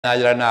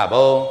Najarana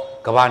bone,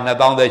 Gavana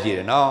down the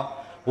Girano,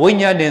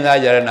 Winya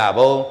Najarana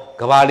bone,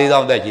 Gavali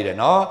down the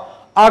Girano,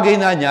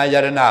 Agina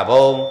Najarana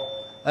bone,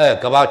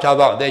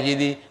 Gavacha the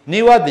Gidi,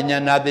 Niwa the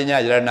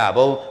Najarana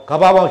bone,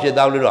 Gavava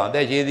down on the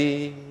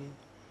Gidi.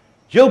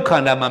 You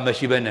can't have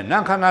Mashiban,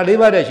 Nakana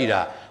Liva de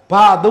Gira,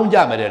 Pa don't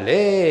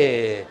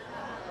jamele.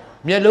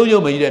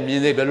 Mialuyo made a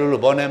music, Belulu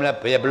Bonemele,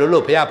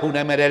 Pebulu, Pea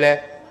Punemele.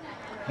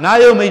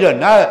 Nayo made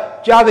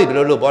a Javi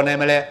Belulu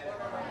Bonemele.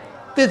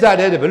 This are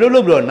the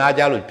Belulu,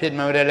 Najalu,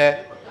 Pitmele.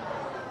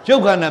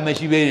 Jokana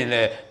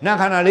Meshibele,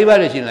 Nakana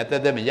Liberation, let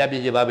them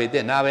Yabi Babi,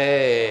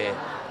 Nave.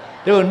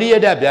 They were near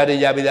that Yadi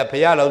Yabi, the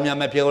Payalo,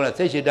 Yamapio, and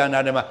Seshidan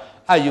Adama,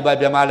 Ayuba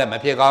Jamala,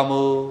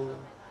 Mapigamu.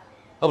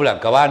 Obla,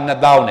 Gavana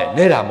down it,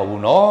 Neramu,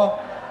 no?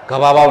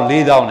 Gavabon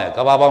lay down it,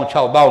 Gavabon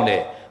chow down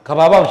it,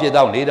 Gavabon she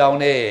down, lay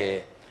down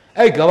it.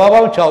 Hey,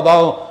 Gavabon chow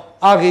down,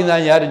 Agina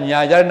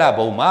Yarna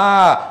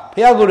Boma,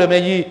 Piago de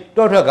Meji,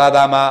 Doctor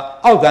Gadama,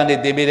 out than the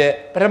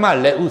Demide, Prema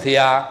Le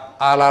Usia,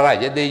 Alara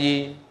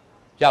Yedeji,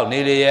 Yao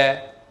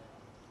Nilia,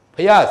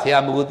 Pia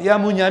Siamu,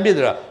 Yamunya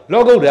Midra,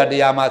 Logo de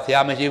Yama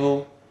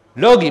Siamashibu,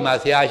 Logi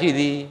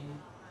Masiashidi,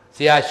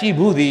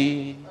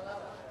 Siashibudi,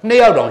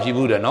 Neodon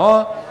Shibuda,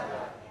 no?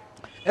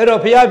 Ero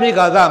Piapi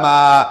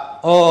Gadama,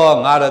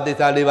 oh, Nara de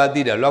Saliva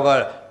did,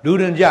 Logo,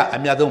 Dudenja,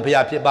 and Yadon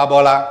Piapi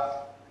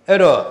Babola,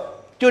 Ero,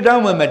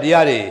 Judan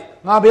Mediari.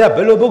 Mabia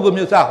Belobugu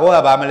Musa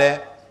Hoa Bamele,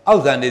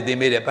 Ausandi de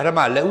Mede,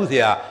 Parama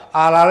Leusia,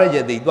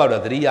 Alaraja de Dora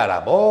de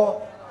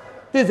Yarabo.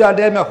 These are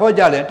them a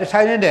Hojalen, the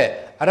China de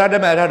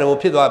Radamara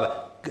of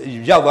Pizza,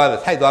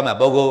 Java, Saidama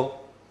Bogo.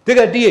 Take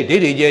a dear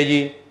Didi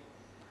Jeji.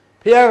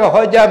 Piaga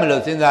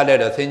Hojamelo, since I let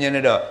a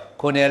senior,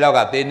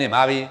 Conelaga, Tene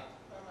Mavi.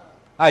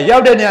 I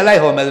yelled in a light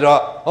home as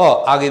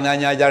oh,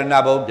 Aginanya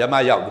Jarnabo,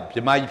 Jamaya,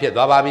 Jamai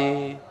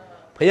Piababi,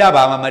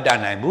 Piabama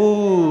Madana,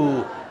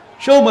 boo.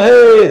 Show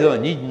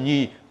me,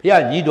 ni. Pia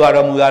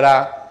Nidwara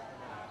Mugara,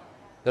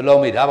 the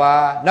Lomi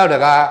Dava,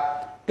 Nadaga,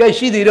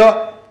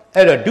 Gashido,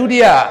 Ero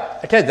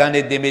Dudia, a Tezan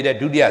de Mede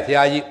Dudia,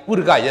 Siaji,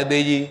 Urga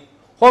Yadeji,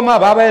 Homa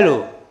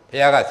Babelu,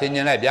 Piaga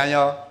Senana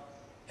Biano,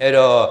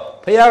 Ero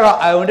Piaga,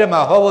 I owned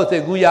my hobo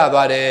seguya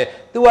vare,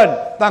 the one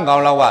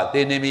Tangalawa, the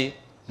enemy,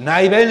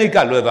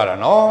 Naivelica Luvara,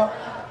 no?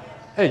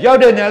 A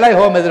Jordan like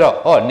home as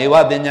oh,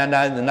 Niwa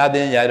Diana,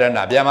 Nadin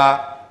Yarana,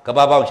 Biama,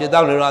 Kababa, she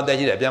down around the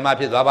Biama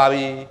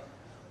Pizababi.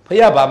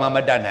 Payabama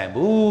Madana,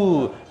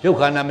 boo,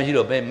 Jokana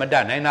Milo,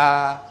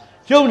 Madana,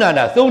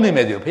 Jonana, Sony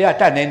Medu,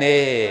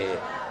 Piatanene,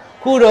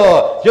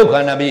 Kuro,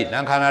 Jokana be,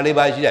 Nankana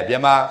Levi,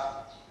 Biama,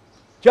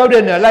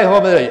 Jordan, like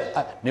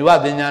Homer,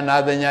 Niwadina,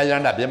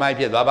 Nadana, Biama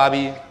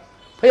Piababi,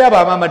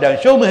 Payabama Madan,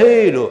 show me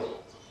halo,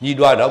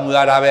 Nidwa,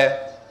 Mugarabe,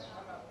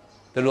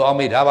 the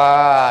Luami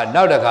Dava,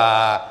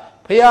 Naudaka,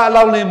 Paya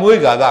Lonely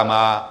Muiga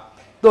Dama,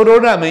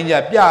 Torona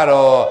Mania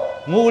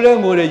Piaro, Mule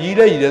Mure,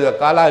 Yida,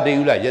 Kala de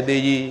Ula,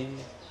 Yadeji.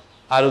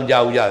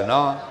 Arunja,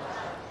 no?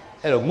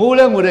 Hello,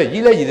 Mula Mure,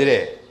 Yila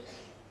Yidre.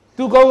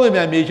 Two go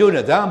with me,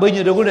 children, but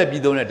you don't be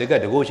done to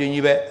get the ocean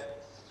yibe,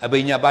 a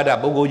Benya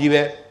Bada Bogo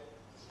yibe.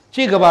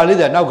 Chicaba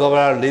leader, now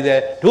cover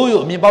leader, do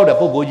you mean about the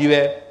Bogo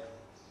yibe?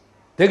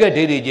 Take a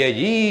daily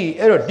J.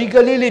 Ero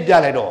Dicalili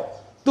Jalado.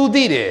 Two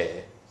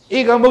did.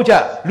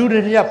 Egamocha,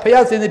 Ludia,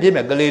 Payas in the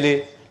Pima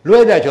Galili,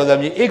 Lueda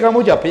Chodami,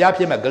 Egamocha,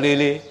 Payapima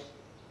Galili.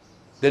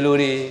 The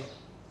Luri,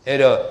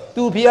 Ero,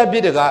 two Pia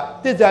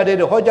Bidaga, decided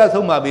the Hoja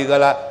Soma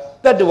Bigala.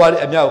 That the one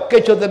now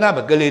catch the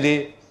number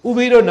Galili,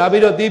 Ubido,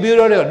 Nabido,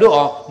 Dibiro,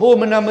 do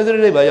Woman Amazon,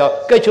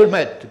 catch your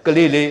mat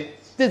Galili.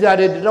 This are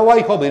the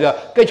white hobby,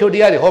 catch your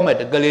dear home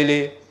at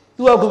Galili.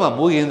 Two of them are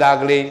moving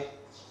ugly.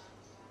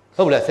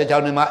 So let's set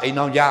out in my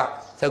Inoja,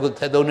 Sagut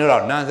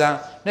Sadonera, Nanza,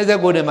 Neza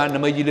Godeman,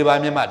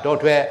 Majiliba,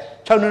 Dotwe,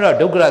 Chanura,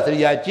 Douglas,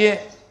 Yachi,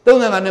 don't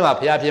know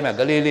Piapima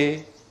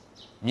Galili.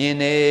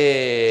 Nine,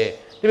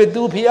 if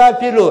do Pia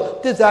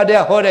Pilo, this are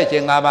their Horace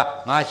and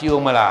Gama,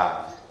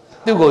 Mashiomala.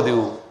 Do go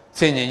do.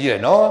 Singing you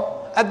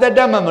know, at the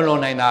Dama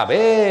Malone and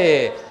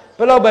Abe,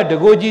 Peloba the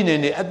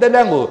Gojin at the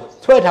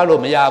Lango, Sweat Hallo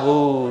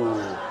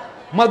Mayabu,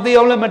 Madi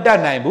only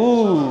Madana,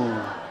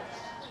 boo.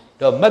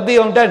 The Madi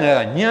on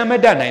Dana, near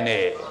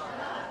Madana,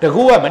 the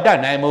Gua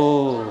Madana,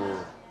 moo.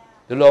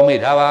 The Lomi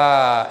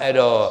Hava,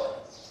 Edo,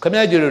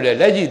 Commander, the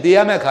Leggy, the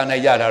Americana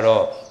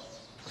Yadaro.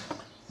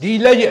 The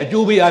Leggy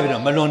Jubi Avenue,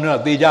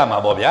 Malone, the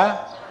Jama Bobia.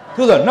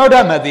 To the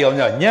Northern Madi on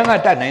the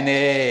Nyanga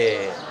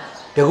Tanane,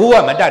 the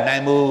Gua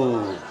Madana,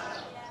 moo.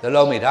 The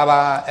Lomi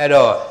Hava,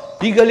 Edo,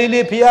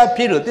 Pigalili Pia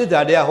Piro, this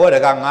are their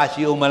Horagang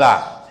Ashi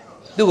Umala.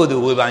 Do go to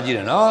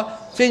Wibanji, no?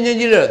 Singing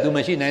to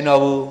machine, I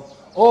know.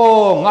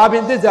 Oh,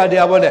 Mabin, this are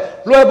their one,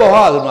 Lobo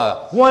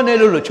Hazma, one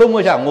little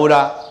Chomoja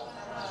Mura.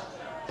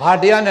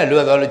 Partiana,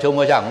 Lobo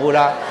Chomoja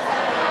Mura.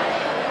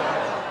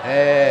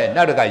 Eh,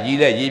 not a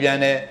Yile,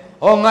 Yibiane.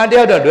 Oh, my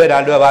dear, the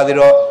Dweda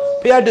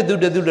Lovadiro, Pia to do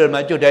the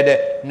Macho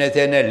Dede,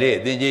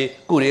 Nesene, Digi,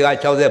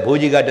 Kuria, Chauze,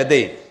 Bojiga the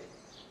day.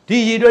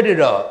 Digi read it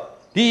all.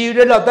 Do you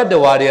read that the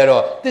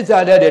warrior? This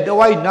are the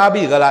white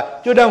Nabi Gala,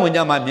 Judan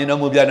Winyama Mino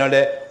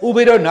Mubianole,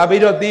 Ubido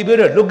Nabido,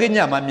 Bibido, looking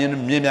at my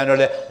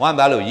Mianole, one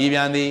value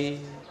Yiviandi.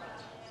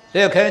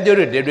 They can't do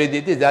it, they read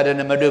it, this are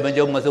the Madu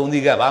Majo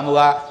Masuniga,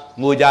 Bamua,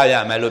 ngô cha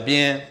ya mẹ lụp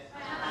biên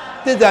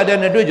tất cả đây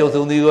là đôi chỗ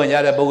xuống đi rồi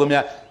nhà đây bố cái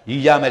nhà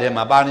gì ra mẹ thêm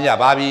mà ba nhà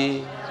ba bi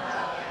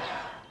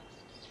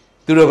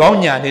từ đó có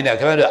nhà thì này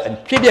các bạn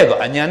biết biết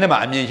có nhà này mà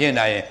anh nhìn xem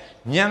này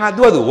nhà ngã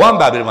tua từ quan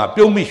bà bên mà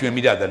biểu mi xuyên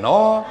mi ra được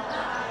nó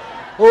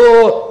ô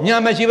nhà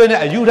mẹ chỉ bên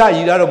này yêu ra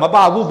gì đó mà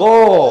ba cũng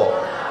bố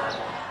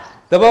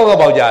tao bao có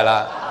bao giờ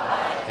là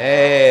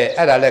ê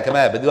အဲ့ဒါလည်းခ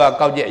မဲဘယ်သူက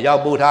ကောက်ကျက်ရော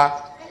က်ပို့ထား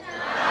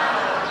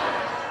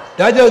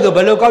ဒါကြောင့်ဆိုဘ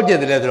ယ်လိုကောက်ကျက်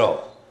တယ်လဲဆိုတော့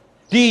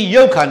ဒီ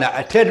ရုပ်ခန္ဓာ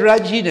အထက်တရ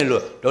ကြီးနေ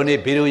လို့ဒေါနေ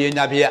ဘေလိုရင်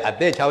ညာဖြစ်ရအ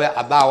သက်6ရ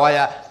အသားဝါရ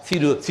စီ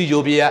လိုစီ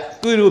ချိုဖြစ်ရ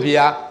တွေးလို့ဖြစ်ရ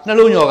နှ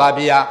လုံးညော်ကား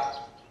ဖြစ်ရ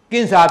က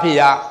င်းစားဖြစ်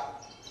ရ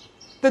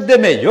တက်တက်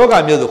မဲ့ယောဂ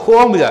မျိုးဆိုခိုး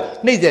အောင်ပြီးတော့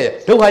နှိမ့်တဲ့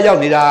ဒုက္ခရောက်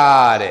နေတာ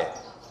တဲ့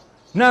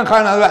နာခ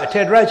န္ဓာကအထ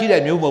က်တရရှိ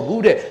တဲ့မျိုးမဟုတ်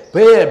ဘူးတဲ့ဘ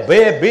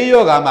ယ်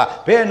ယောဂမှာ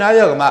ဘယ်နာ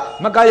ယောဂမှာ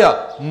မကရောက်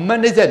မ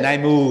နှိမ့်ဆက်နိုင်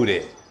ဘူး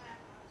တဲ့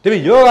တပ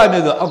ည့်ယောဂ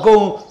မျိုးဆိုအကု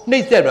န်နှိ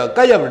မ့်ဆက်တော့က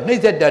ပ်ရောက်နှိ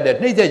မ့်ဆက်တတ်တဲ့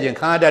နှိမ့်ဆက်ခြင်း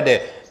ခံရတတ်တဲ့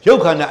ရု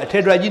ပ်ခန္ဓာအထ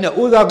က်တရကြီးနဲ့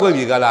ဥသာကွက်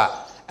ပြီကလား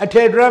အထ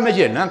က်တရမ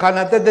ရှိနာခန္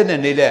ဓာတက်တက်နဲ့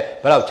နေလဲ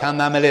ဘယ်တော့ချမ်း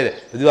သာမလဲတဲ့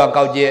ဘယ်သူက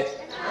ကောက်ကျက်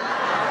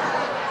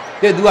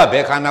တဲ့သူကဘ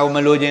ယ်ခန္ဓာကိုမ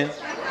လိုခြင်း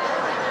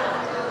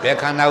ဘယ်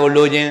ခန္ဓာကို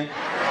လိုခြင်း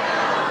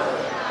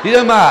ဒီ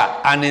တော့မှ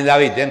အာနိသာ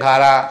ဝိသင်္ခါ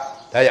ရဒါ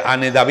ကြောင့်အာ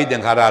နိသာဝိသ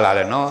င်္ခါရလာတ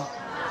ယ်နော်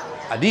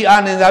ဒီအာ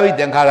နိသာဝိ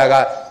သင်္ခါရက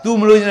သူ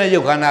မလိုခြင်းတဲ့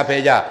ရုပ်ခန္ဓာဖ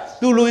ယ်ကြ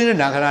သူလိုခြင်းတဲ့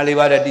နာခန္ဓာလေး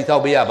ပါးတဲ့တိဆော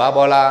က်ပေးရပါ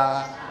ပေါ်လား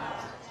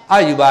အာ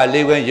ယူပါ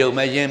လေးခွင့်ရုပ်မ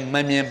ရင်မ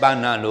မြင်ပန်း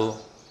နာလို့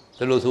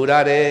ဒီလိုဆိုရ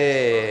တယ်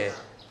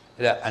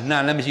အဲ့ဒါအ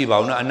နံ့လည်းမရှိပါ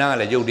ဘူးနော်အနံ့က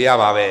လည်းရုပ်တရား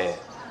ပါပဲ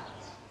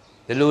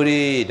ဒီလိုတွေ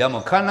ဒါမှ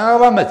ခန္ဓာ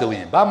ဘာမှဆိုရ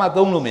င်ဘာမှ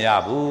သုံးလို့မရ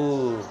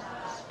ဘူး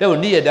တော့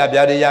နိယတ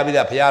ပြားတရားပြီး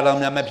တာဘုရားတော်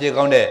များမဖြစ်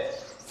ကောင်းတဲ့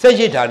စိတ်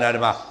ရှိဌာနဓ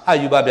မ္မအာ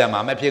ယူပါပြမှာ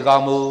မဖြစ်ကော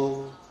င်းဘူး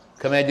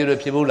ခမဲကျတို့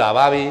ဖြစ်ဖို့လာ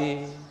ပါပြီ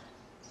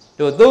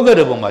တို့သုံး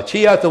တဲ့ပုံမှာခြေ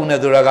ရဆုံးတဲ့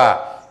ဆိုတာက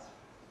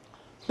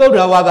သုဒ္ဓ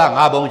ဝါဒ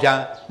5ပုံချမ်း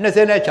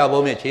26ပုံ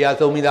မြင့်ခြေရ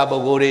ဆုံးမိသားပု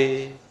ဂ္ဂိုလ်တွေ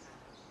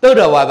သုဒ္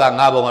ဓဝါဒ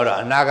5ပုံကတော့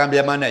အနာဂံပြ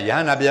မနဲ့ယဟ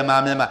နာပြမ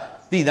မြတ်မှာ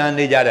တည်တန်း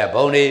နေကြတဲ့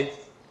ဘုံတွေ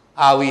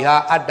အာဝိဟာ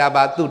အတ္တ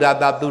ပါသုဒ္ဓ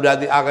တာသုဒ္ဓ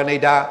တိအာဂဏိ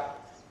တာ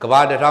ကဘာ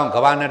1000က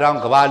ဘာ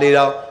2000ကဘာ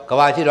4000က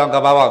ဘာ8000က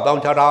ဘာပေါ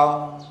င်း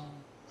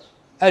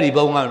16000အဲ့ဒီ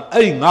ဘုံက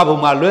အဲ့ဒီ5ဘုံ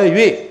မှာလွဲ၍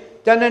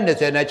ကျန်တဲ့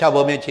26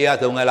ဘုံမြင့်ခြေရ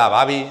ဆုံးခဲ့လာ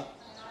ပါပြီ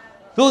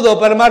သို့သော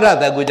ပရမတ္ထ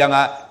သကုကျမ်းက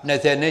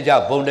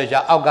26ဘုံတ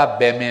ခြားအောက်က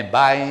ပယ်မင်း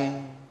ပိုင်း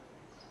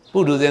ပု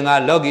ထုဇဉ်က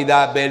လောကီတာ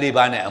ပယ်လေး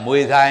ပါးနဲ့အမွေ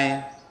ဆိုင်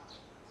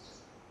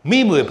မိ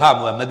မွေဖ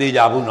မွေမသေးကြ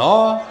ဘူး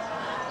နော်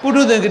ပု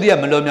ထုဇဉ်ကတိက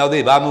မလွန်မြောက်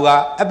သေးဘာမူက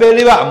အပယ်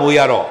လေးပါအမွေရ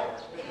တော့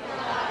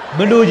မ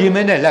လူချင်း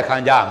မဲနဲ့လက်ခံ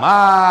ကြမှာ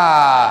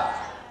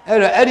အဲ့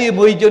တော့အဲ့ဒီအ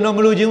မွေကျွန်တော်မ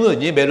လူချင်းဘူး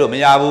ညင်းပဲလို့မ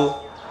ရဘူး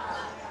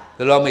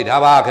ဒီလိုမိ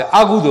ထားပါခဲ့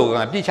အကုသိုလ်က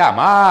ပြစ်ချ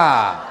မှာ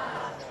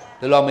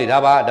ဒီလိုမိ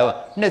ထားပါတော့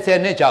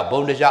26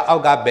ဘုံတခြားအော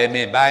က်ကပယ်မ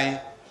င်းပိုင်း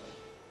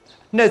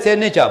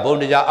26ဘုံ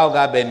တခြားအောက်က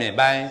ပယ်မင်း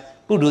ပိုင်း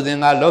ပုထုဇဉ်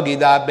ကလောကီ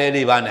တာပယ်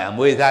လေးပါးနဲ့အ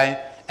မွေဆိုင်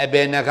အပ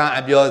ယ်နှခမ်း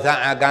အပျော်ဆ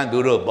န်းအကန့်သူ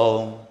တို့ဘုံ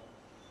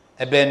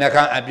အပယ်နှခ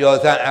မ်းအပျော်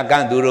ဆန်းအက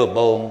န့်သူတို့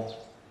ဘုံ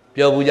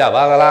ပြောဘူးကြ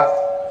ပါကလား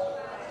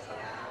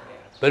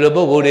ဘယ်လို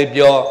ပုဂ္ဂိုလ်တွေ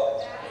ပြော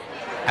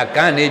အက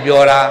န့်နေ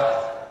ပြောတာ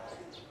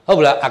ဟု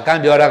တ်လားအကန့်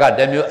ပြောတာက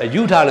တမျိုးအ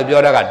ယူထလို့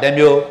ပြောတာကတ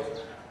မျိုး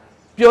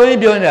ပြောရင်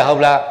ပြောနေဟု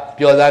တ်လား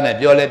ပြောသားနဲ့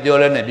ပြောလဲပြော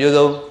လဲနဲ့ပြော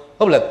ဆုံး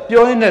ဟုတ်လား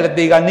ပြောရင်လည်း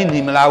တေကနိ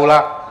မလားဘူး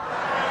လား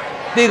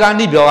တေက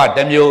နိပြောကတ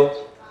မျိုး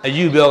အ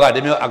ယူပြောကတ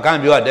မျိုးအကန့်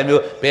ပြောကတ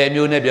မျိုးဘယ်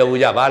မျိုးနဲ့ပြောဘူး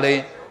ကြပါလိ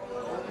မ့်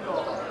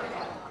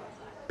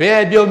ဘ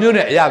ယ်ပြောမျိုး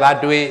နဲ့အရာက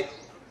တွေ့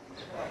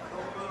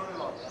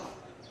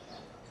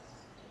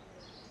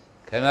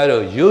ခင်ဗျား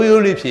တို့ရိုး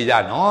ရိုးလေးဖြေကြ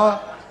နော်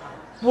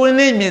ပွင့်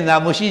လေးမြင်သာ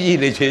မှုရှိရှိ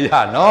လေးဖြေကြ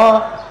နော်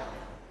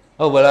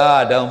ဟုတ်ပါ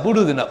လားတောင်ပု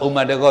ထုဇဉ်အုံမ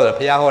တကောဆို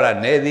ဘုရားဟောတာ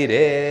နဲသေးတ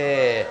ယ်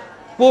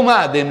ကိုမ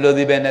အသိမလို့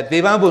သေးပဲနဲ့သေ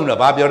ပန်းပုံတော့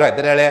ဘာပြောတတ်တ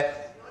ယ်လဲ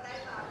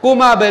ကို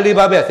မပဲလေး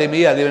ပါပဲစိတ်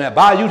မေးရသေးပဲနဲ့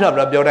ဘာအယူထ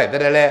ပြောတတ်တ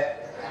ယ်လဲ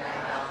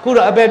ခု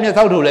တော့အပယ်မျက်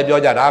စောက်ထုတ်လဲပြော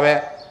ကြတာပဲ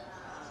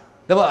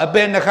ဒါပေမဲ့အပ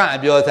ယ်နှခန့်အ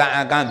ပျော်ဆန်း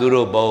အကန့်သူ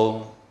တို့ဘုံ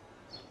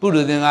ပု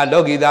ထုဇဉ်က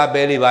လောကီသား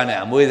ပဲလေးပါနဲ့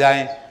အမွေဆို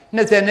င်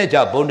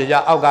26ဘုံတ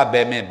ခြားအောက်က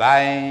ပဲမင်းပို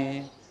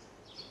င်း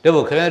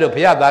တို့ခင်ဗျားတို့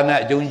ဘုရားသားနဲ့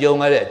အကျုံကြုံ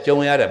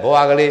ရတဲ့ဘဝ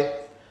ကလေး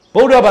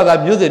ဗုဒ္ဓဘာသာ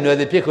မျိုးစင်တွေ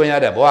ဖြစ်ခွင့်ရ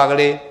တဲ့ဘဝက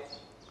လေး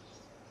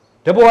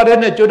တဘဝတည်း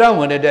နဲ့ကြွတန်း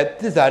ဝင်တဲ့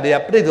သစ္စာတ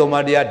ရားပြိဿောမ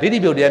တရားဒိဋ္ဌိ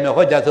ပြုတ်တရားမျိုး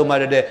ဟောကြားဆုံးမ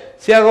တဲ့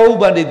ဆရာကောဥ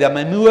ပတိတမ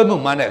မြူဝဲမှု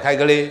မှန်တဲ့ခိုက်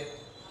ကလေး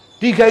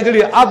ဒီခိုက်က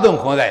လေးအသွန်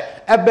ခွန်လိုက်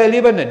အပယ်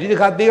လေးပဲနဲ့ဒီတစ်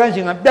ခါသေကန်းရှ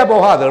င်ကပြတ်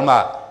ပေါ်ဟာဆိုတော့မှ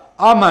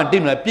အာမန်တိ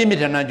မလားပြင်းပြ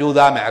ထန်ထန်ကြိုး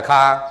စားမယ်အ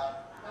ခါ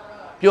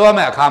ပြောမ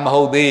ယ်အခါမ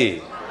ဟုတ်သေး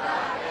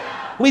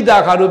ဝိတာ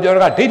ခါတို့ပြော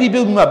တာကဒိဋ္ဌိ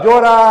ပြုတ်မှုကပြော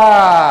တာ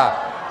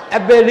အ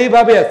ပယ်လေး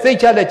ပါပဲစိတ်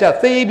ချလက်ချ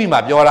သိပြီးမှ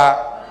ပြောတာ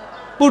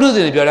ပုထုဇ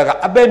ဉ်တွေပြောတာက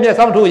အပယ်မျက်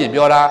စောင်းထိုးရင်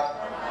ပြောတာ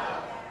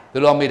ဒီ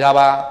လိုမိထား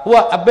ပါဟိုက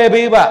အပယ်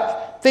ဘေးပါ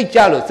စိတ်ချ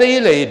လို့စိတ်ရ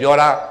ည်လေပြော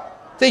တာ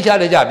စိတ်ချ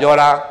လက်ချပြော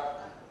တာ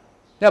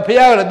ဒါဖခ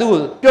င်ကလည်းသူ့ကို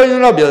ပြောရင်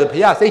တော့ပြောဖ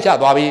ခင်စိတ်ချ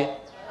သွားပြီ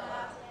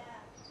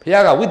ဖခ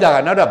င်ကဝိတာက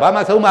နောက်တော့ဘာမှ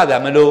ဆုံးမတာ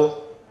မလို့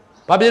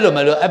ဘာဖြစ်လို့မ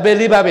လို့အပယ်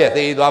လေးပါပဲ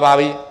သိသွားပါ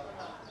ပြီ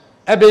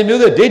အပယ်မျိုး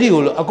ဆိုဒိဋ္ဌိ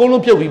ကိုအကုန်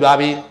လုံးပြုတ်ပြီးပါ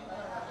ပြီ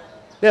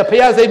ဒါဖ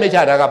ခင်စိတ်မချ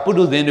တာကပု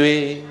ထုဇဉ်တွေ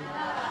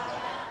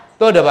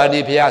တောတပါတိ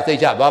ဖခင်စိတ်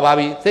ချသွားပါ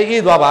ပြီစိတ်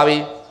အေးသွားပါပြီ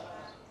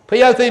ဖ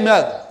ခင်စိတ်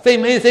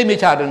မေးစိတ်မ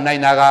ချနို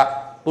င်တာက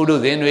ပုထု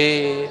ဇဉ်တွေ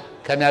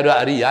ခင်ဗျားတို့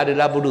အရိယာတွေ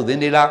လားပုထုဇဉ်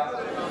တွေလား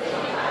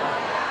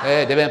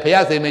ဒါပြန်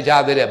ဖျားစိတ်မချ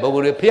သေးတဲ့ပုဂ္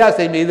ဂိုလ်တွေဖျား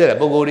စိတ်မေးတဲ့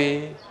ပုဂ္ဂိုလ်တွေ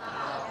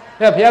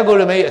ဖျားကိုယ်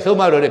တော်မေးအဆုံး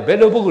မတော်တဲ့ဘယ်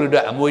လိုပုဂ္ဂိုလ်တွေအတွ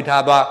က်အမွေ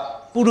ထားသွား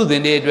ပုရုသ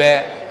င်တွေအတွက်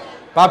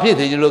ဘာဖြစ်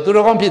သေးခြင်းလို့သူ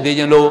တော်ကောင်းဖြစ်သေး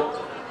ခြင်းလို့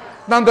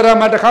တန်တရာ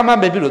မှာတစ်ခါမှမ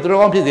ဖြစ်လို့သူ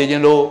တော်ကောင်းဖြစ်သေးခြ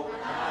င်းလို့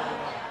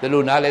ဒီ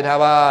လိုနားလည်ထား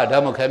ပါဒါ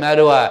မှမဟုတ်ခင်ဗျား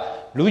တို့က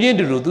လူချင်း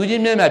တူတူသူချ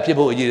င်းမျက်နှာဖြစ်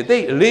ဖို့အရေးတိ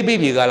တ်အလေးပေး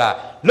ပြီကလား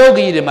လောက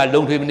ကြီးတွေမှာ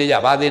လုံထွေးမနေကြ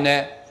ပါသေးနဲ့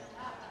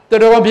သူ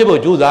တော်ကောင်းဖြစ်ဖို့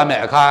ကြိုးစားမ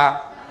ယ်အခါ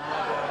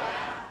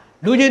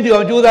လူချင်းတူ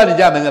အောင်ကြိုးစားနေ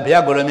ကြမယ်ဘု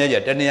ရားကိုယ်တော်မြတ်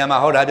ရဲ့တဏှာမှာ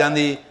ဟောတာပြန်သ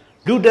ည်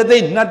လူတသိ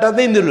မ့်နှစ်တ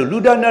သိမ့်တို့လူ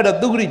တန်းတဲ့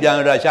သူဂရိပြန်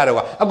ရတာရှာတော့က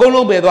အကုန်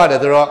လုံးပယ်သွားတယ်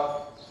ဆိုတော့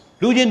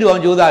လူချင်းတူအော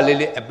င်ကြိုးစားလေး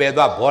လေးအပယ်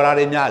သွားဘော်ရာ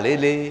တွေများလေး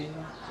လေး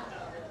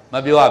မ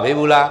ပြောရဖေး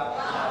ဘူးလား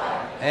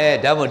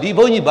ဒါမို့ဒီ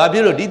ဘုန်းကြီးဘာဖြ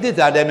စ်လို့ဒီသစ္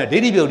စာတည်းနဲ့ဒိ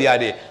ဋ္ဌိပြုတ်တရား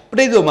တွေ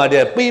ပြိဿုံမှာတ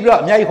ည်းပေးပြီးတော့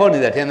အများကြီးခေါ်နေ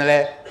တယ်ထင်တယ်လေ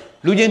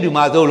လူချင်းတူ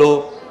မှာဆိုလို့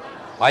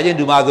ဘာချင်း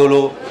တူမှာဆို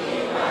လို့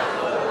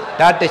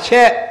ဒါတစ်ချ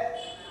က်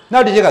နော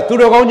က်တစ်ချက်ကသူ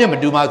တော်ကောင်းချင်းမ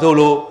တူမှာဆို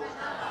လို့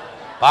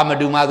ဘာမ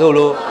တူမှာဆို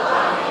လို့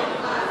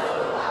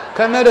ခ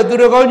ဏတော့သူ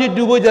တော်ကောင်းချင်း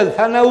တူဖို့ကြသ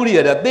နာဥရိယ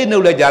တာသိနှု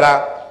တ်လိုက်ကြတာ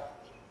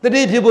တ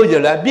တိဖြစ်ဖို့ကြ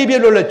လားပြည့်ပြ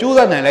ည့်လို့လဲကြိုး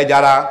စားနိုင်လိုက်ကြ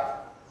တာ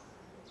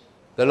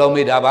သလုံး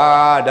မိတာပါ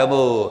ဒါ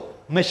မို့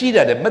မရှိ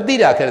တာတဲ့မသိ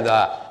တာခဲ့တာ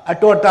အ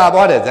တော်တာ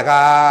သွားတဲ့စ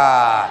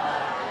ကား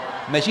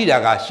မရှိတာ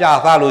ကရှာ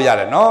စားလို့ရ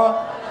တယ်နော်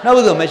နော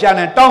က်ဆိုမရှာ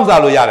နိုင်တောင်း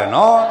စားလို့ရတယ်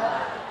နော်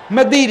မ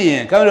သိရ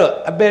င်ခင်ဗျားတို့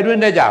အပယ်တွ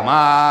င်းတတ်ကြမှာ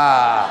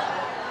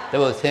ဒါ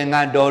မို့ဆင်က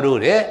န်းတော်တို့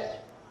တဲ့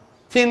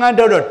ဆင်ကန်း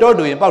တော်တော့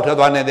တူရင်ပေါက်ထွက်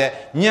သွားနေတဲ့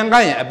ညံက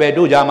န်းရင်အပယ်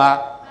တို့ကြမှာ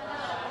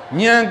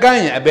ညံကန်း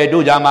ရင်အပယ်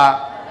တို့ကြမှာ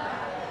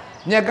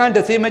ညံကန်းတ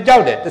စ်စီမကြော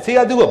က်တယ်တစ်စီက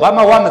သူ့ကိုဘာ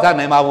မှဝါမစား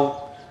နိုင်ပါဘူး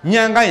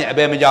ညံကန်းရင်အပ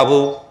ယ်မကြောက်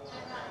ဘူး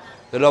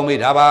သလုံးမိ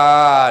တာပါ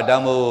ဒါ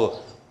မို့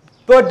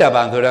သောတပ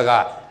န်ဆိုတော့က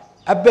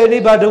အပယ်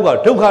လေးပါဒုက္ခ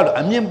ဒုက္ခလို့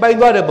အမြင်ပိုင်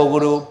သွားတဲ့ပုဂ္ဂို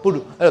လ်တို့ပု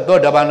အဲ့သော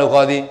တပန်လို့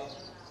ခေါ်သည်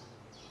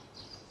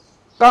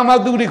ကာမ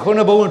တုတိခု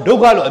နှစ်ဘုံဒု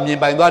က္ခလို့အမြင်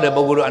ပိုင်သွားတဲ့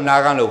ပုဂ္ဂိုလ်တို့အနာ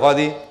ဂံလို့ခေါ်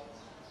သည်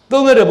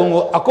သုံးတဲ့ဘုံ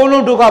ကိုအကုန်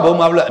လုံးဒုက္ခဘုံ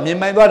မှာလို့အမြင်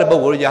ပိုင်သွားတဲ့ပု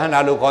ဂ္ဂိုလ်တို့ယဟန္တာ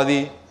လို့ခေါ်သ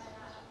ည်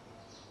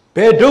ဘ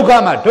ယ်ဒုက္ခ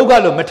မှဒုက္ခ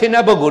လို့မထင်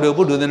တဲ့ပုဂ္ဂိုလ်တို့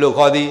ပုထုဇဉ်လို့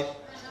ခေါ်သည်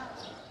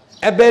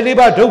အပယ်လေး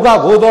ပါဒုက္ခ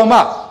ကိုတော်မှ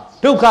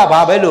ဒုက္ခပါ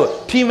ပဲလို့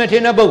ထီမထ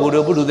င်တဲ့ပုဂ္ဂိုလ်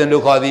တို့ပုထုဇဉ်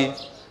လို့ခေါ်သည်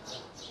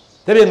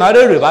ဒါပြင်ငါ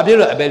တို့တွေဘာဖြစ်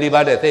လို့အပယ်လေး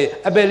ပါတဲ့သိ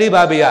အပယ်လေး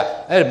ပါဘေးက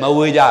မ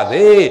ဝေးကြ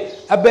သေး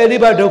အပယ်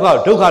လေးပါဒုက္ခ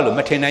လို့မ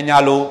ထင်နိုင်ကြ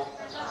လို့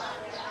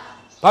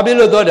ဘာဖြစ်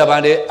လို့သောတာပ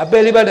န်တွေအပ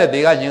ယ်လေးပါတဲ့သေ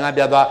ကညင်က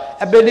ပြသွား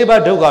အပယ်လေးပါ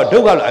ဒုက္ခ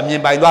လို့အမြ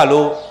င်ပိုင်သွား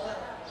လို့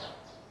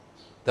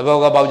သဘော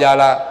ကပေါက်ကြ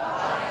လား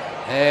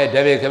ဒါ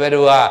ပြင်ခင်ဗျား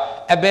တို့က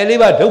အပယ်လေး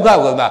ပါဒုက္ခ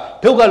ကိုမှ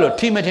ဒုက္ခလို့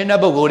ထီမထင်တဲ့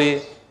ပုဂ္ဂိုလ်တွေ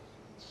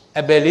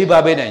အပယ်လေးပါ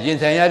ပဲနဲ့ရင်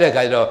ဆိုင်ရတဲ့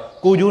ခါကျတော့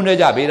ကိုကျိုးနေ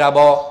ကြပေးတာ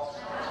ပေါ့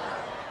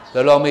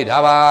လောလောမိ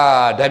ထားပါ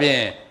ဒါပြင်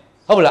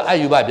ဟုတ်လားအ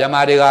ယူပဗျမ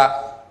တွေက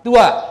तू က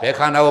ဘယ်ခ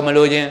န္ဓာကိုမ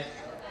လိုခြင်း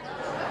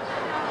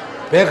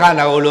ဘယ်ခန္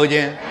ဓာကိုလိုခြ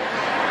င်း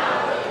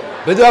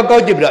ဘယ်သူကော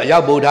က်ကြည့်ပြီးတော့ရော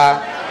က်ဖို့ထား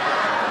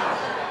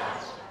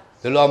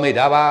ဒီလိုမိ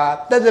တာပါ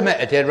တက်သက်မဲ့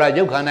အထေရ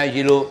ရုပ်ခန္ဓာ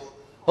ရှိလို့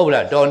ဟုတ်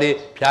လားတော်နေ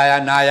ဖြာရ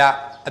နာရ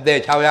အသက်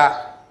6ရ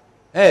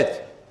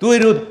တွေ့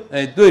တို့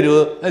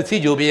စီ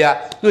ကြိုပြရ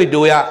တွေ့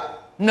တို့ရ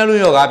နှ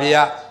လုံးရောဂါပြရ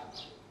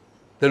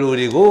ဒီလို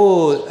တွေကို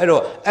အဲ့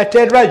တော့အ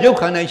ထေရရုပ်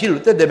ခန္ဓာရှိ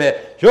လို့တက်သက်မဲ့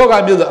ယောဂ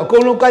မျိုးဆိုအကု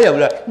န်လုံးကပ်ရောက်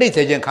ပြီးတော့နှိမ့်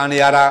စေခြင်းခံ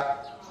ရတာ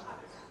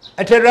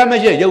အထေရမ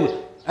ရှိရုပ်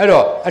အဲ့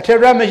တော့အထေ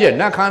ရမရှိ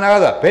နတ်ခန္ဓာ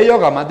ကဘယ်ယော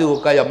ဂမှာသူ့ကို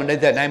ကပ်ရောက်မနှိ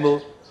မ့်ဆက်နိုင်ဘူး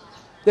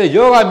တဲ့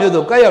ယောဂမျိုး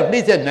ဆိုကပ်ရောက်နှိ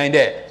မ့်ဆက်နိုင်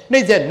တဲ့နှိ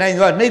မ့်ဆက်နိုင်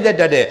သွားနှိမ့်ဆက်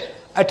တတ်တဲ့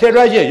အထေရ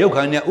ရှိရုပ်ခ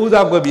န္ဓာဥ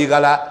စားကွက်ပြီးက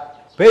လား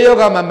ဘယ်ယော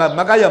ဂမှာမ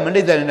ကပ်ရောက်မ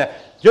နှိမ့်ဆက်နိုင်တဲ့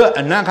ရုပ်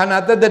အနံခန္ဓာ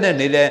တက်တက်နဲ့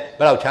နေလဲဘ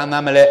ယ်တော့ချမ်းသာ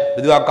မလဲဘ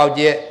ယ်သူကကောက်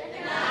ကျက်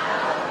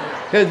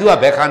တဲ့သူက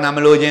ဘယ်ခန္ဓာမ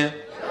လို့ခြင်း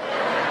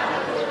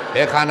ဘ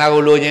ယ်ခန္ဓာ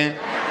ကိုလိုခြင်း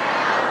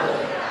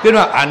ပြီး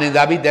တော့အာနိ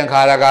ဇာပိသင်္ခါ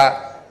ရက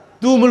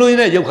သူမလို့ရင်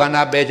တဲ့ရုပ်ခန္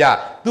ဓာပဲချ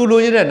သူလို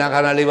ရင်တဲ့နာခ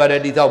န္ဓာလေးပါးတ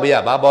ည်းတိဆောက်ပေးရ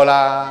ပါပေါ်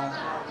လား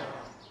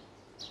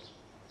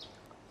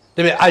တ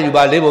ပည့်အယူ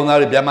ပါလေးပုံသား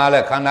တွေပြန်မလဲ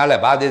ခန္ဓာလဲ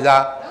ဘာသစ္စာ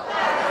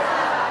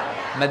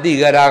မတိ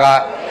ကြတာက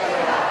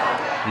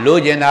လို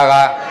ချင်တာက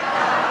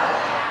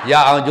ရ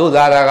အောင်ကြိုး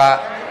စားတာက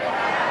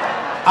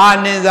အာ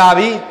နိဇာ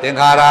ပိသင်္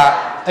ခါရ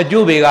အ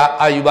ကျိုးပေက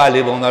အယူပါ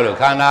လေးပုံသားတို့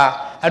ခန္ဓာ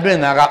အတွင်း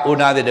သားကဩ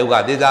နာတိဒုက္ခ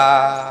သစ္စာ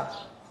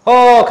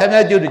ဟောခဏ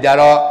ကျုပ်ကြ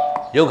တော့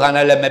ရုပ်ခန္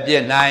ဓာလည်းမပြ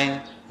ည့်နိုင်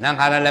နာ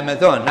ခန္ဓာလည်းမ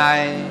စွန့်နို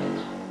င်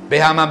ဘ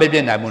ယ်ဟာမှမပြ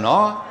ည့်နိုင်ဘူး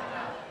နော်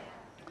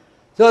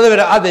ဆို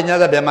တော့အတ္တညာ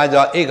သဗ္ဗမှာ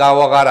ဆိုဧကဝ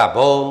ကာရ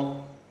ဘုံ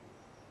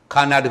ခ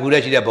န္ဓာတစ်ခုတ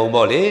ည်းရှိတဲ့ဘုံ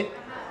ပေါ့လေ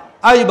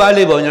အာယုပါ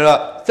လေးဘုံကျတော့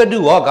စတု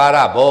ဝကာရ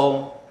ဘုံ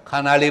ခ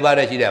န္ဓာလေးပါးတ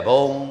ည်းရှိတဲ့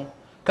ဘုံ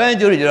ခဏ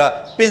ကျုပ်ကျတော့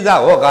ပိစ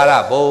ဝကာရ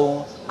ဘုံ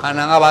ခန္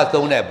ဓာ၅ပါး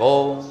သုံးတဲ့ဘုံ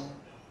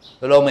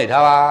ဘယ်လိုမိ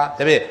ထားပါ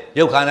ဒါဖြင့်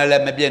ရုပ်ခန္ဓာလ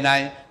ည်းမပြည့်နို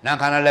င်နာ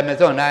ခန္ဓာလည်းမ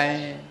စွန့်နိုင်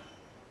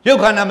ရုပ်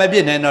ခန္ဓာမပြ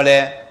ည့်နိုင်တော့လေ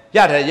ရ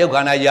တဲ့ရုပ်ခ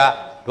န္ဓာကြီး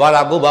ဒွါရ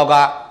ကိုဘောက်က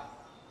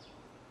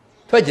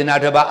ထွက်ကျင်တာ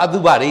ထွက်ပါအတု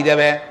ပရိတဲ့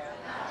ပဲ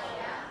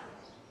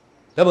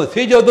ဒါမို့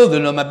ဆေးကြောသုတ်တ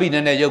ယ်လို့မပြီး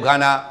နိုင်တဲ့ရုပ်ခန္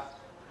ဓာ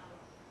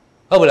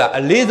ဟုတ်ပလား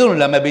အလေးဆုံးလို့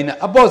လည်းမပြီးနိုင်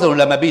အပေါ့ဆုံး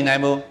လည်းမပြီးနို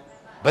င်ဘူး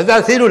ဗဇ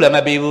က်ဆေးလို့လည်းမ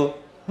ပြီးဘူး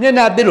မျက်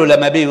နှာတစ်လို့လ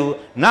ည်းမပြီးဘူး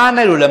နား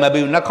နဲ့လို့လည်းမ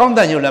ပြီးဘူးနှာခေါင်းတ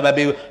န်ညို့လည်းမ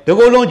ပြီးဘူးဒီ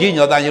ကိုယ်လုံးကြီး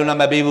ညော်တန်ညို့လည်း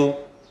မပြီးဘူး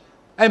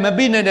အဲ့မ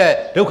ပြီးနိုင်တဲ့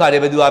ဒုက္ခတွေ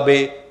ဘယ်သူက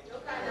ပေး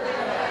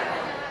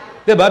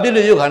တဲ့ဘာဖြစ်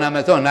လို့ရုပ်ခန္ဓာမ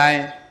စွန့်နိုင်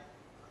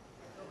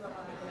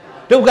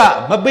ဒုက္ခ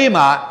မပေး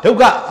မှာဒုက္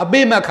ခအ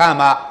ပေးမခံ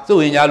မှာ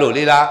စိုးရင်ကြလို့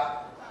လေလား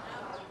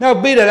နောက်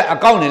ပေးတယ်အ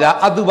ကောင့်နေလား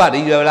အတုပတ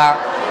ည်းရလား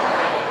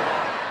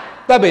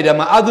ပေဓမ္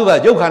မအတုပ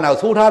ရုပ်ခန္ဓာကို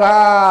ဆိုးထားတာ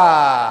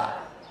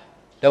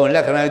တော့လ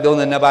က္ခဏာ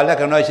32ပါးလက္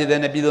ခဏာ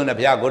80နဲ့ပြည့်စုံတဲ့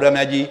ဘုရားကိုရမ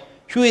ကြီး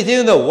ရွှေစ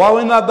င်းသောဝါဝ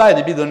င်းသား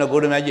တဲ့ပြည့်စုံတဲ့ကို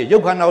ရမကြီးရု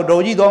ပ်ခန္ဓာကို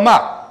တော်ကြီးတော်မှ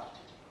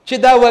จิ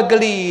ตဝက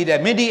လိတဲ့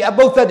မင်းဒီအ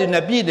ပုပ်သက်တွေ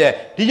နဲ့ပြည့်တဲ့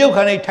ဒီရုပ်ခ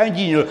န္ဓာထိုင်း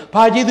ကြည့်လို့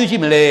ဘာကျေးဇူးရှိ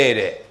မလဲ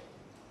တဲ့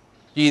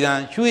ကြည်တန်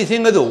ရွှေစ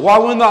င်းကဆိုဝါ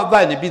ဝင်းသား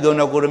တဲ့ပြည့်စုံ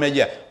တဲ့ကိုရမ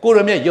ကြီးကိုရ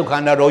မရုပ်ခ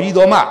န္ဓာတော်ကြီး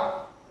တော်မှ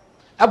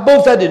အပု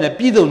ပ်သက်တွေနဲ့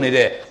ပြည့်စုံနေ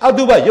တဲ့အ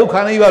တုပရုပ်ခ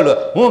န္ဓာကြီးပါလို့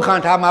ဝန်ခံ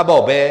ထားမှာ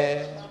ပေါ့ပဲ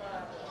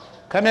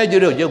ခမဲကျ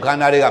တို့ရုပ်ခန္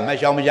ဓာတွေကမ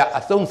ရှောင်မရ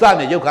အစုံစ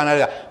နဲ့ရုပ်ခန္ဓာ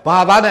တွေကဘာ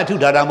သာနဲ့ထု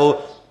ထားတာမို့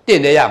တ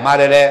င့်တယ်ရမှာ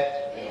တယ်လေ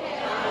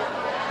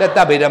တတ္တ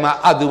ဗေဓမ္မာ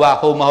အတုပ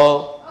ဟုတ်မဟုတ်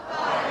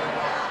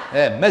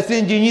မစ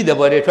င်ကြီးတဲ့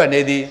ဘော်တွေထွက်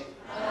နေသည်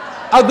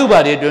အတုပ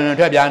တွေတွင်တွင်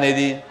ထွက်ပြနေ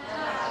သည်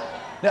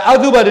အ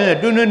တုပတွေနဲ့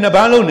တွင်တွင်နှစ်ပ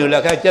န်းလုံးနေလ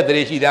ည်းခဲစက်တ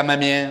ရေရှိတာမ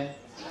မြင်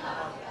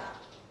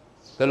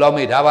သလော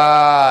မိထားပါ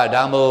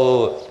ဒါမို့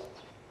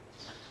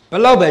ဘ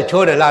လောက်ပဲ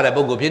ချောတယ်လာတဲ့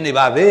ပုဂ္ဂိုလ်ဖြစ်နေ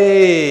ပါစေ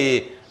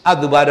အ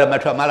တုပတော့မ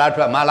ထွက်မလား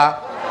ထွက်မလား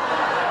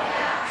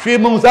ရွှေ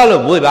မုံစား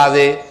လို့မွေးပါ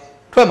စေ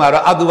ထွက်မှာ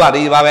တော့အတုပ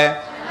တွေပါပဲ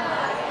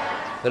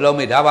သလုံး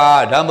မိထားပါ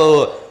ဓမ္မို့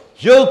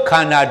ရုပ်ခ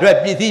န္ဓာအတွက်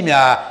ပစ္စည်း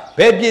များဘ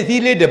ယ်ပစ္စ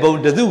ည်းလေးတပုံ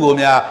တစုကို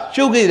များ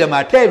ရှုပ်ကြည့်တယ်မှာ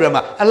ထဲ့ပြီးမှ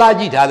အလား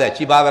ကြည့်ထားတဲ့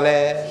ရှိပါသလဲ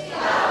ရှိ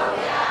ပါဘူး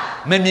ဗျာ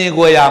မမြင်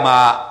ကြွယ်ရမှာ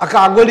အ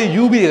ကာကွယ်လေး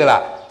ယူပြီးကြ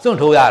လားစွန့်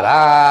ထိုးရတာ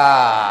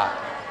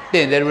တ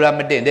င့်တယ်လို့လားမ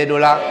တင့်တယ်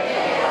လို့လား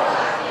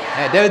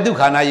တဲ့ဒုက္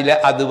ခနာကြီးလဲ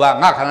အတုပ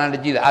ငါခန္ဓာတ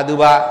ကြည့်လဲအတု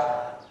ပ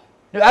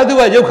အတု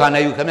ပရုပ်ခန္ဓာ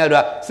ယူခင်ဗျား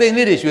တို့စိတ်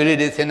လေးတွေရွှေလေး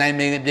တွေဆင်နိုင်မ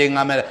င်းပြေ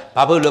ငါမဲ့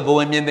ဘာဖြစ်လို့ဘဝ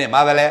င်မြင်သိ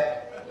မှာပဲလဲ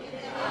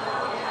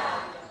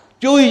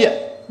ကျိုးရ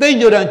သိမ့်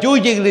ကြတဲ့ကျိုး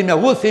ကြိတ်ကလေးများ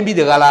ဝတ်ဆင်းပြီး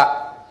တကလား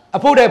အ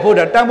ဖို့တဲ့ဖို့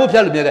တဲ့တန်ဖို့ဖြ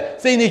တ်လို့မြင်တဲ့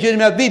စိတ်နေရွှေ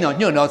များသိတော့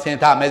ညွန့်တော့ဆင်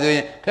ထားမယ်ဆိုရ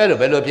င်ထဲလို့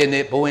ဘယ်လိုဖြစ်နေ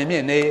ဘဝင်မြ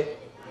င့်နေ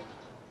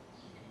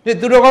ဒီ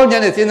သူတော်ကောင်းကျ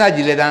န်တဲ့စဉ်းစားကြ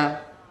ည့်လေတန်း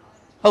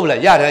ဟုတ်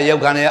လားရတဲ့ရု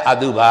ပ်ခန္ဓာရဲ့အ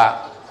တုပ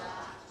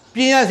ပြ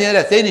င်းရဆင်ရ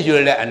တဲ့စိတ်နေရွှေ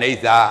ရဲ့အနိစ္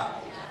စ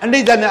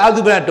နဲ့အ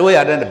တုပနဲ့တိုးရ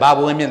တဲ့ဘာဘ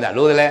ဝင်မြင့်တာ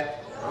လို့လဲ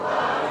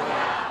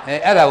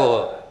အဲ့ဒါကို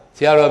ဆ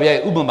ရာတော်ဘုရား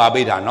ဥပမာ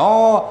ပေးတာ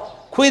နော်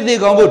ခွေးသေး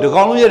ကောင်ဖို့ဒီ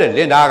ကောင်လုံးရတဲ့လ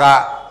င်တာက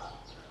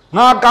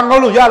ငါကံကော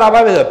င်းလို့ရတာပါ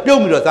ပဲဆိုပြု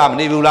တ်ပြီးတော့စားမ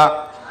နေဘူးလား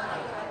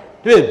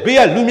တွေ့ဘေး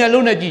ကလူမြတ်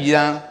လုံးနဲ့ကြည်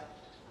ကြံ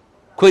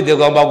ခွေးသေး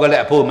ကောင်ပေါက်ကလ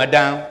ည်းအဖို့မတ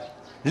န်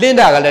လင်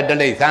တာကလည်းတ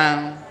လိမ့်ဆန်း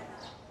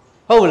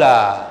ဟုတ်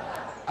လား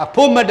အ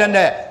ဖို့မတန်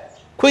တဲ့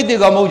ခွေးသေး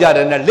ကောင်မဟုတ်ကြတ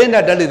ယ်နဲ့လင်တာ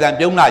တလိမ့်ဆန်း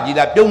ပြုံးလာကြည်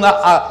လားပြုံး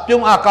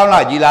အားကောင်းလာ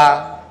ကြည်လား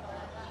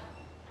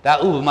ဒါ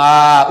ဥ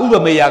ပ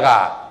မေယက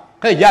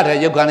ခဲရတဲ့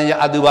ရုပ်ခန္ဓာရဲ့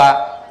အတုပါ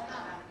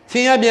ဆ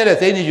င်းရဲပြတဲ့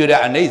စိတ်နေကြတဲ့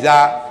အနိစ္စ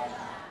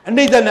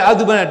နဲ့အ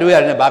တုပနဲ့တွေ့ရ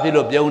တယ်ဘာဖြစ်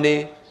လို့ပြုံးနေ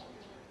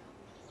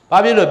ဘာ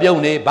ဖြစ်လို့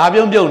ပြုံးနေဘာ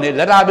ပြုံးနေ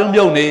လက်တာ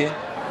ပြုံးနေ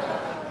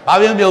ဘာ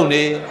ပြုံး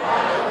နေ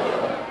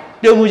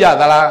ပြုံးမှုကြ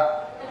သလား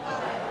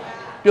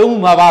ပြုံးမှု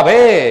မှာပါပဲ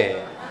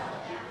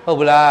ဟုတ်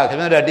ပလားခင်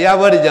ဗျားတို့တရား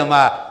ပွဲကြ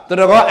မှာတော်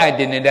တော်ကောင်းအိုင်တ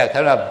င်နေတဲ့ခ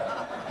င်ဗျားဟ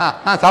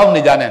န်ဆောင်း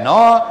နေကြနဲ့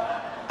နော်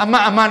အ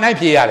မှန်နိုင်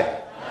ဖြေရတယ်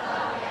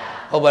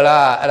ဟုတ်ပ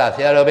လားအဲ့ဒါဆ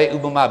ရာတော်ပဲဥ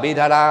ပမာပေး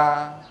ထားတာ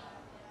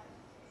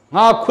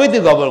ငါခွေးတိ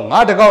ကောင်မို့ငါ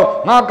တကောင်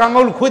ငါကံကော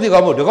င်းလို့ခွေးတိကော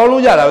င်မို့တကောင်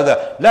လုံးရတာပဲဆို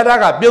လက်ထ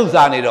ကပြုတ်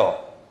စားနေတော့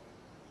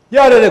ရ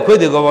တဲ့ခွေး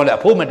တိကောင်မို့လည်း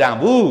အဖို့မတန်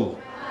ဘူး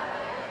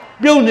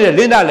ပြုတ်နေတဲ့လ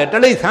င်းသားလည်းတ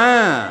လိမ့်ဆ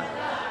န်း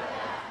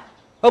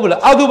ဟုတ်ပလား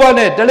အတုပ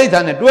နဲ့တလိမ့်ဆ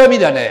န်းနဲ့တွဲ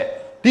ပြီးတာနဲ့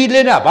ဒီလ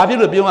င်းသားဘာဖြစ်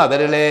လို့ပြုံးရတ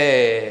ယ်လဲ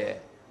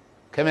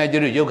ခင်ဗျား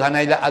တို့ရုပ်ခန္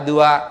ဓာကြီးလားအတု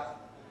ပ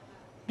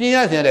ပြင်းရ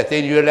စင်တဲ့စိ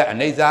တ်ရွယ်လည်းအ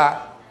နိစ္စ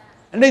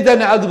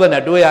နဲ့အတုပ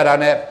နဲ့တွဲရတာ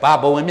နဲ့ဘာ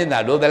ဘဝင်မြင့်တာ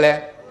လို့တယ်လဲ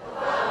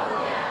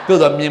တို့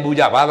တော့မြင်ဘူး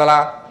ကြပါသ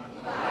လား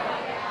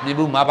မြင်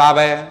ဘူးမှာပါ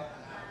ပဲ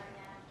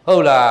ဟု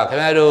တ်လားခင်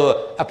ဗျားတို့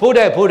အဖို့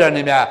တဲ့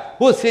နေများ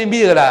ဟိုဆင်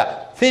ပြီးကြလား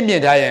ဆင်းမြ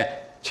င်ထားရင်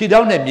ခြေတော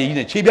င်းနဲ့မြေကြီး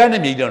နဲ့ခြေပြား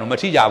နဲ့မြေကြီးတော့မ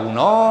ထိကြဘူး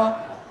နော်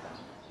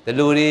ဒီ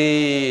လိုတွေ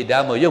ဒါ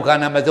မှမဟုတ်ရုပ်ခန္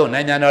ဓာမစုံ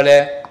နိုင်ကြတော့လေ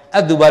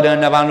အတုပါဒ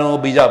နှစ်ပါးလုံး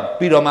ပြီး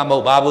တော့မှမဟု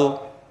တ်ပါဘူး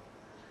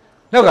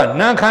နောက်က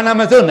နာခန္ဓာ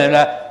မစုံနိုင်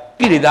လား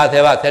ကိလေသာ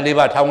10ပါး14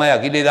ပါး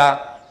1500ကိလေသာ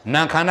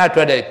နာခန္ဓာထွ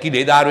က်တဲ့ကိ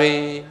လေသာတွေ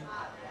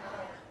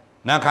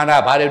နာခန္ဓာ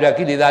ဘာတွေထွက်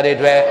ကိလေသာတွေ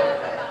ထွက်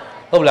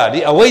ဟုတ်လားဒီ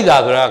အဝိဇ္ဇာ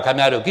ဆိုတာခင်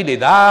ဗျားတို့ကိလေ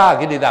သာ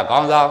ခေါ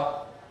င်းဆောင်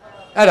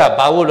အဲ့ဒါ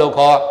ဘာလို့လို့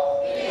ခေါ်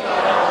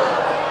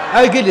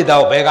အဲ့ကိလေသာ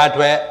ကိုဘယ်က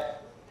ထွက်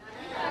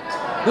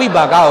ဝိ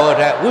ပါကဟော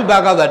တဲ့ဝိပါ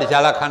ကဆိုတာတ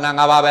ခြားလားခန္ဓာ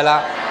၅ပါးပဲ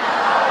လား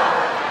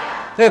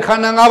ဒီခ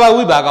န္ဓာ၅ပါး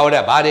ဝိပါကဟော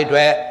တဲ့ဘာတွေထွ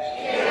က်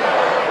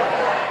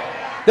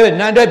ဒီ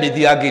နန္တပစ္စ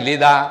ည်းကကိလေ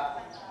သာ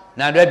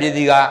နန္တပစ္စ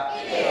ည်းက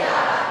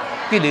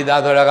ကိလေသာ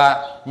ဆိုတာက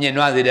ညှဉ်း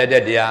နှွမ်းစေတဲ့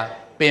တရား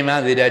ပင်ပ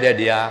န်းစေတဲ့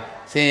တရား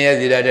ဆင်းရဲ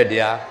စေတဲ့တ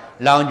ရား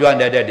လောင်ကျွမ်း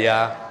တဲ့တ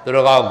ရားသူ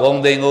တော်ကောင်းဂုံ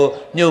သိန်းကို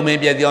ညှို့မင်း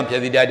ပြည့်စုံဖြ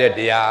စ်စေတဲ့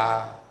တရား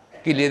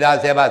ကိလေသာ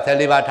10ပါး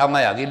14ပါး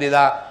1500ကိလေ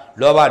သာ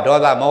လောဘဒေါ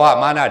သမောဟ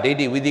မာနဒိဋ္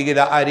ဌိဝိသိကိ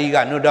တာအာရိက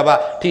နုတ္တပ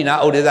ထိနာ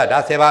ဥဒိသဒါ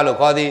10ပါးလို့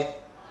ခေါ်သည်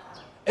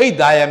အိတ်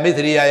သားရဲ့မစ္စ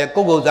ရိယရဲ့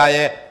ကုက္ကုဇာ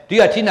ရဲ့ဒီ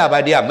ကထိနာပါ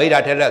တိကမိတာ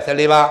ထဲတဲ့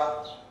14ပါး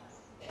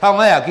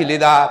1500ကိလေ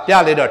သာပြ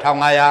လေတော့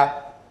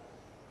1500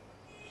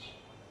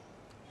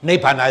နိ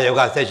ဗ္ဗာန်ယော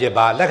ဂ18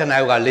ပါးလက္ခဏာ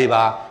ယောဂ4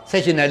ပါး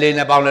18နဲ့4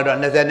နဲ့ပေါင်းလို့တော့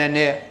20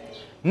နဲ့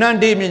နန္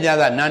တိမြင့်ကြ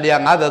တာနန္တရား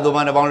53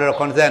ပါးနဲ့ပေါင်းလို့တော့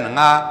85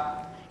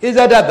ဣဇ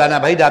ဒတဏ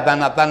ဗိဒတဏတဏ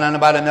နှစ်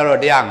ပါးနဲ့များတော့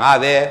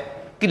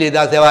150ကိလေ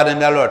သာ10ပါးနဲ့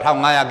များတော့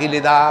1500ကိလေ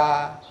သာ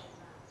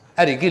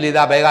အဲ့ဒီကိလေ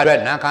သာဘယ်ကထွက်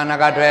နာခန္ဓာ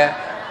ကထွက်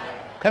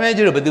ခမဲကျ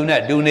တို့ဘယ်သူနဲ့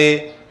ဒူနေ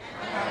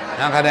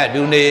နာခန္ဓာ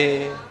ဒူနေ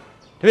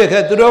တပည့်ခဲ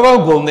သူတော်ကော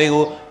င်းဂုဏ်တွေ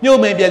ကိုညှို့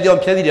မင်းပြည့်စုံ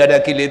ဖြည့်ဆည်း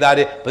တဲ့ကိလေသာ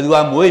တွေဘယ်သူက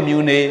မွေးမြူ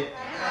နေ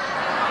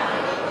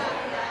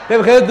တပ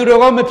ည့်ခဲသူတော်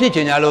ကောင်းမဖြစ်ချ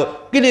င်ကြလို့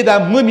ကိလေသာ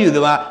မွေးမြူသ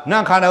မားနာ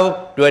ခန္ဓာကို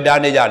တွေ့တာ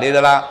နေကြလေသ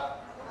လား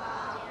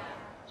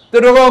သူ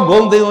တော်ကောင်းဂု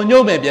ဏ်တွေကို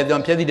ညှို့မင်းပြည့်စုံ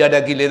ဖြည့်ဆည်း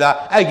တဲ့ကိလေသာ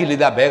အဲ့ကိလေ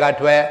သာဘယ်က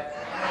ထွက်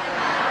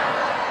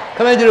ခ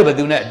မဲကျတို့ဘယ်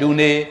သူနဲ့အတူ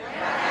နေ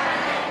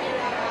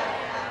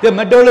ကဲမ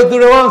တော်လို့သူ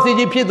တော်ကောင်းစီ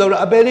ကြီးဖြစ်တော့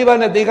အပယ်လေးပါး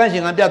နဲ့သေခန့်ရှ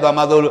င်ကပြတ်သွား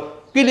မှာသို့လို့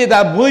ကိလေသာ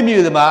မွေးမြူ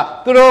သမား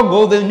သူတော်ဂု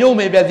ဏ်တွေညှို့မ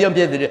င်းပြည့်စုံဖြ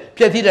ည့်ဆ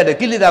ည်းတဲ့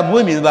ကိလေသာ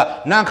မွေးမြူသမား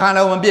နာခန္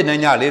ဓာဝင်ပြည့်နို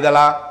င်ကြလေသ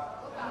လား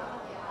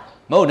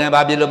မဟုတ်နိုင်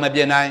ပါပြလို့မပြ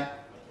ည့်နိုင်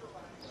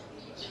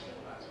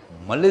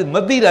မ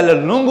သိတာလ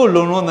ည်းလွန်းကို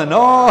လွန်လွန်းတယ်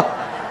နော်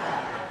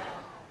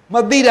မ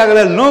သိတာကလ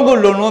ည်းလွန်းကို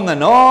လွန်လွန်းတယ်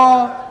နော်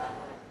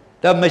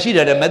ဒါမရှိတ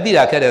ယ်မသိ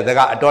တာခက်တဲ့စ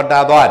ကားအတော်တာ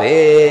သွားတ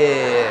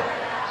ယ်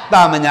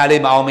တာမညာ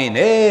လေးမအောင်မင်း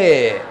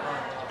နဲ့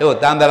တို့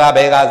တန်တရာဘ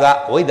ယ်ကစား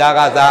ဝိဒါက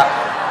စား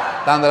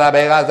တန်တရာဘ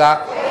ယ်ကစား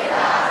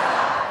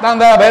တန်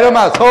တရာဘယ်တော့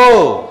မှ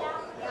ဆုံး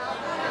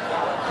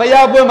ဖ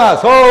ယားပွင့်မှ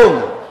ဆုံး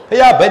ဖ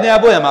ယားဘယ်နေရာ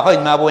ပွင့်ရမှာဟောဒီ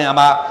မှာပွင့်ရ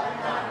မှာ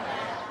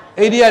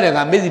အိန္ဒိယက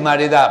မေဇီမာ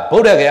ဒေသဗု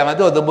ဒ္ဓဂယာမှာ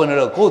တို့ပွင့်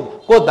လို့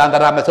ကိုတန်တ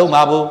ရာမဆုံး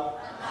ပါဘူး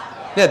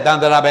တဲ့တန်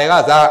တရာဘယ်က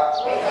စား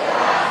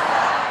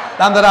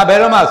တန်တရာဘယ်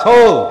တော့မှ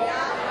ဆုံး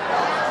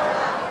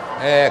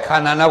ခ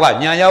န္ဓာနောက်က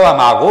ညံရောက်ရ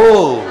မှာကို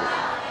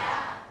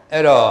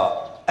အဲ့တော့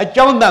အ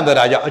ကြောင်းတန်တ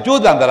ရာကြောင့်အကျိုး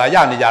တန်တရာရ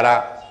နေကြတာ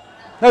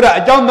နောက်တော့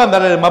အကြောင်းတန်တ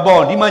ရာမ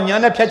ပေါ်ဒီမှာညာ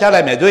နဲ့ဖြတ်ချ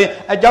လိုက်မယ်ဆိုရင်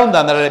အကြောင်းတ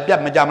န်တရာပြတ်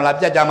မကြမလား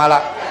ပြတ်ကြမ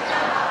လား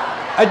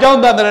အကြောင်း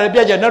တန်တရာပြ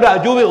တ်ကြနောက်တော့အ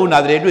ကျိုးပဲဥနာ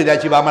တွေတွေ့သေး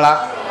ရှိပါမလား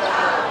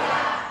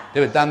ဒီ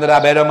တန်တရာ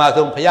ဘယ်တော့မှ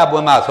ဆုံးဖျားပွ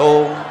င့်မှ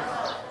ဆုံး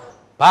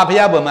ဘာ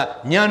ဖျားပွင့်မှ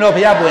ညာတော်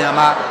ဖျားပွင့်ရ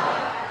မှာ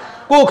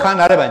ကိုယ်ခန္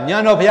ဓာတွေမှာညာ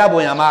တော်ဖျားပွ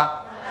င့်ရမှာ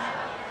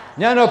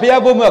ညာတော်ဖျား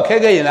ပွင့်မှခဲ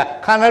ခဲ့ရင်လား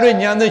ခန္ဓာတွေ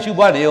ညာသွင်းရှု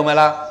ပွားနေုံမ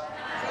လား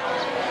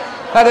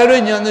ခန္ဓာတွေ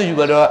ညာသွင်းရှု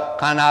ပွားတော့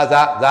ခန္ဓာ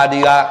ဇာတိ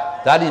က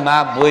ဇာတိမှာ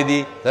မွေသ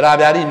ည်သရ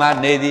ဗျာတိမှာ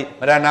နေသည်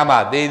မရဏမှာ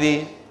သေသည်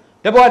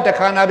တဘောတ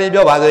ခန္ဓာပဲ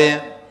ပြောပါဆိုရင်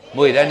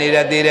မွေတယ်နေတ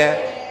ယ်သေတယ်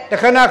တ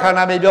ခဏခန္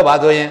ဓာပဲပြောပါ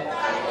ဆိုရင်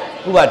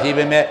ဥပတိ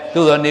ပဲမဲ့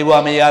သို့သောနေဘဝ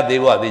မရ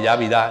သေးဘဝသိကြ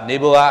ပြီသားနေ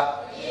ဘဝ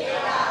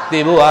သေ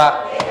ဘဝ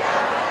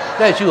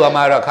တက်ရှုရ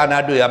မှာတော့ခန္ဓာ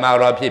တွေ့ရမှာ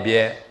တော့ဖြစ်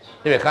ပြဲ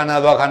ဒီခန္ဓာ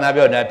သောခန္ဓာ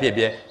ပြောနေဖြစ်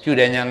ပြဲရှု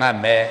တယ်ညာက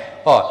မဲ့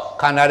ဟော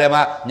ခန္ဓာထဲ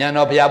မှာညာ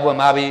တော်ဘုရားပွင့်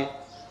မှာပြီ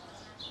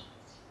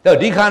တော့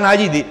ဒီခန္ဓာ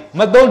ကြီးဒီမ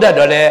သုံးတတ်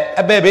တော့လေ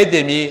အပဲ့ဘေးတ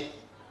င်ပြီး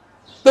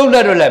သုံးတ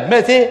တ်တော့လေမ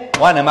က်စေး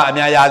ဝါနမအ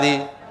များရသည်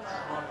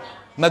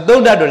မ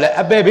သုံးတတ်တော့လေ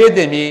အပဲ့ဘေးတ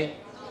င်ပြီး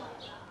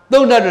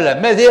သုံးတတ်တော့လေ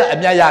မက်စေးအ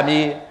များရမ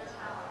ည်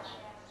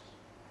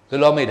သူ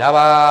လောမိတ်ထား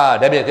ပါ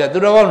တပည့်ကသူ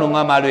တော်ကောင်းလူ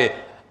ငါမတွေ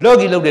လော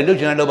ကီလုပ်တယ်လှုပ်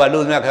ချင်တယ်လို့ပါ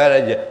လို့များခါရ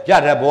ရ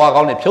တဲ့ဘဝ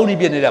ကောင်းနဲ့ဖြုံးပြီး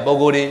ပြနေတဲ့ပုံ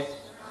ကိုယ်တွေ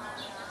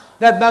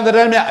လက်တန်တ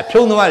ရမြအ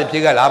ဖြုံးသမားတွေဖြ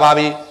စ်ခဲ့လာပါ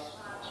ပြီ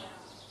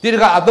ဒီတ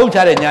ကအသုံးချ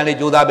တဲ့ဉာဏ်လေး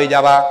ကြိုးစားပေးကြ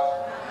ပါ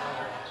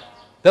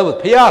ဒါဘု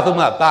ရားဆုံး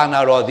မတာနာ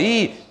တော်သည်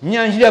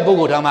ဉာဏ်ရှိတဲ့ပုဂ္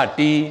ဂိုလ်ထားမှ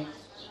တီး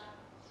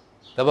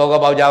သဘောက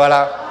ပေါက်ကြပါ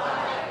လား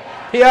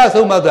ဘုရား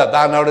ဆုံးမဆို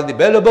တာနာတော်သည်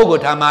ဘယ်လိုပုဂ္ဂို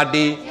လ်ထားမှ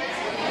တီး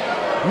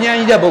ဉာဏ်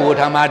ရှိတဲ့ပုဂ္ဂိုလ်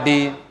ထားမှ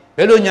တီးဘ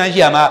ယ်လိုဉာဏ်ရှိ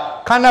ရမှာ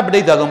ခန္ဓာပဋိ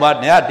စ္ဆာသုံးပါး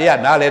တရား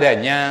နားလဲတဲ့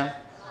ဉာဏ်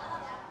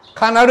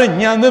ခန္ဓာတို့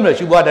ဉာဏ်သွင်းပြီး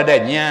ရှုပွားတတ်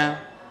တဲ့ဉာဏ်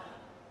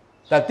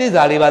ဒါသစ္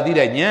စာလေးပါသိ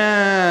တဲ့ဉာဏ်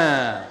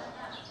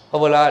ဟု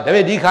တ်ပါလားဒါပေ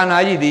မဲ့ဒီခန္ဓာ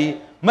ကြီးဒီ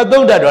မ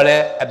သုံးတတ်တော့လဲ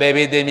အပေ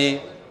ပေသိမည်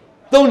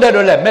သုံးတတ်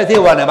တော့လဲမက်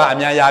ဆေးဝါနဲ့ပါအ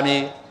များရမ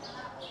ည်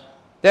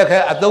တဲ့ခဲ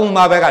အသုံး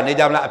မှာဘက်ကနေ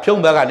ကြမလားအ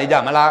ဖြုံးဘက်ကနေကြ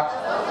မလား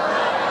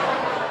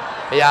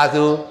ဘုရား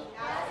စု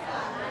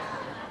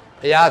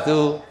ဘုရားစု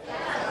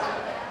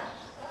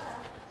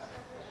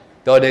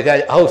တော်တယ်ခဲ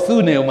အဟုတ်စု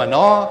နေဦးမ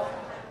နော်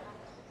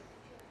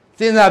စ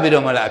ဉ်းစားပြီး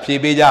တော့မလားအဖြေ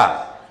ပေးကြ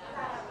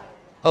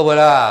ဟုတ်ပါ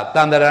လားတ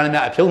န်တရာ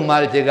နဲ့အဖြုံးမှား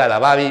ဖြစ်ကြတာ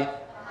ပါပြီ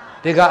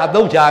ဒီကအ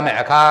သုံးချမယ်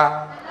အခါ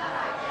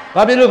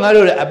ဘာဖြစ်လို့ငါ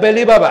တို့အပယ်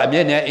လေးပါးအ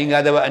မြဲတမ်းအင်္ဂါ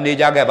တစ်ပါးအနေ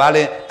ကြခဲ့ပါ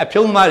လဲအ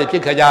ဖြုံးမှားတွေဖြ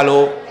စ်ခဲ့ကြ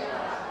လို့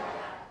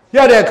ရ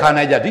တဲ့ခန္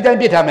ဓာကြဒီတိုင်း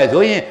ပြစ်ထားမယ်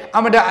ဆိုရင်အ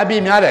မတအပြ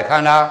ည့်များတဲ့ခ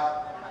န္ဓာ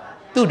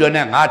သူ့တော်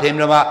နဲ့ငါထင်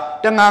မှာ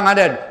တငါငါ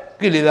တဲ့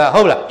ကိလေသာ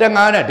ဟုတ်လားတ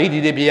ငါနဲ့ဒိဋ္ဌိ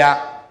တွေဖြစ်ရ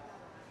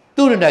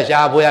သူ့တော်နဲ့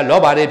ရှားဖို့ရလော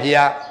ဘတွေဖြစ်ရ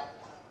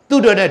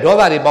သူ့တော်နဲ့ဒေါ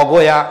သတွေပေါက်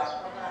ကိုရ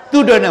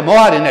သူ့တော်နဲ့မော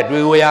ဟတွေနဲ့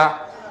တွေ့ကိုရ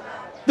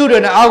သူ့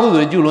တော်နဲ့အာဟု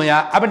တွေကျุလွန်ရ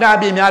အမတအ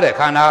ပြည့်များတဲ့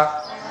ခန္ဓာ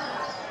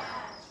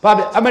ဘာ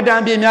ပဲအမတ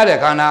အပြည့်များတဲ့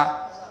ခန္ဓာ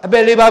အပ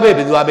ယ်လေးပါးပဲဘ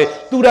ယ်သူပါပဲ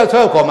သူတော့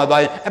ဆွဲခေါ်မှ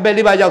သွားရင်အပယ်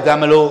လေးပါးရောက်ကြ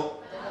မလို့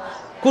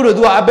ခုတို့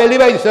သူကအပယ်လေး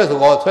ပါးဆွဲ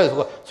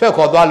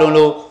ခေါ်သွား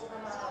လို့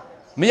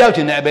မရောက်ချ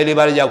င်တဲ့အပယ်လေး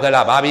ပါးရောက်ခဲ့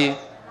လားပါပြီ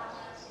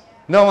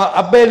တော့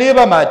အပယ်လေး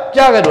ပါးမှာ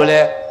ကြားကြတော့လဲ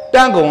တ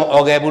န်းကုံ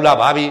អော်ခဲ့ဘူးလား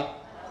ပါပြီ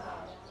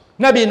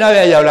နှက်ပြနောက်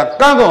ရရောက်လာ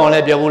ကန်းကုံအောင်လ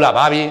ည်းပြောဘူးလား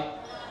ပါပြီ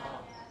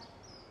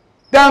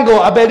တန်းကုံ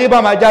အပယ်လေး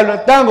ပါးမှာကြားလို့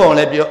တန်းကုံလ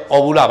ည်းပြော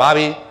អော်ဘူးလားပါ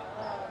ပြီ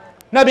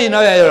နှက်ပြ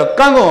နောက်ရရောက်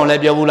ကန်းကုံအောင်လ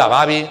ည်းပြောဘူးလား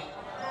ပါပြီ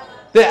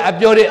တဲ့အ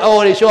ပြောတွေ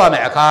အော်တွေရှော့ရမ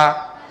ယ်အခါ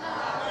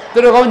သူ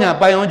တို့ကောင်းညာ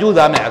ပိုင်အောင်ကြိုး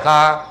စားမယ်အခါ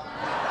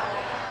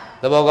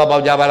သဘောကပေါ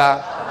က်ကြပါလား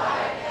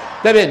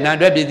တဲ့ပြနံ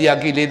တွဲပြည်တိယ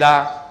ကိလေသာ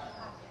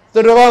သူ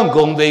တော်ကောင်း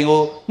ဂုံသိန်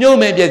ကိုညှို့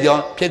မဲ့ပြည့်စုံ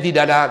ဖြစ်သည့်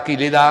တာကိ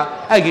လေသာ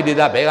အဲ့ကိလေ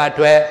သာဘယ်က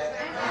ထွက်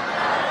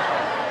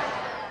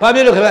ဘာဖြ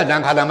စ်လို့ခင်ဗျာနံ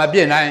ခါတာမပြ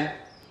ည့်နိုင်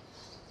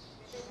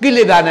ကိ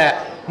လေသာနဲ့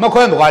မ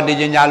ခွဲမခွာနေ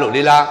ခြင်းညာလို့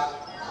လေလား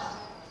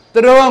သူ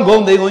တော်ကောင်းဂုံ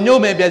သိန်ကိုညှို့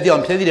မဲ့ပြည့်စုံ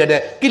ဖြစ်သည့်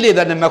တဲ့ကိလေ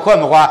သာနဲ့မခွဲ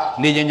မခွာ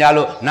နေခြင်းညာ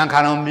လို့နံခါ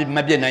တာမ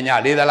ပြည့်နိုင်ကြ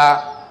လေသလား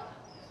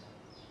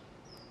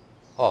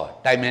哦，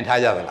待命他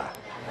家的啦，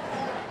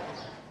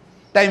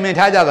待命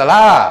他家的啦。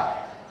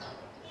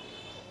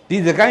ဒီ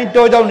စကိုင်း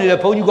တောကြောင့်နေတဲ့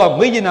ဘုန်းကြီးက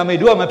မေ့ကျင်တာမေ့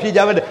တို့ကမဖြစ်ကြ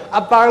ပဲ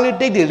အပါလေး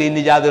တိတ်တိတ်လေး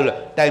နေကြသလို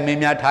တိုင်မင်း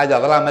များထားကြ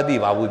သလားမသိ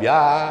ပါဘူးဗျာ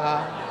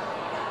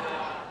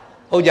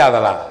ဟုတ်ကြသ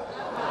လား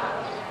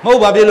မဟု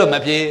တ်ပါပြလို့မ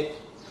ဖြစ်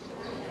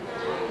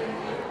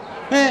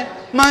ဟင်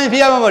မှန်ဖြ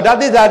စ်ရမှာပေါ့ဒါ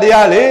သစ္စာတ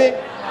ရားလေ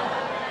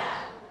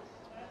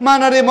မှန်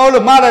တယ်မဟုတ်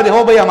လို့မှားတယ်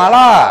ဟောပေးရမှာ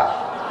လား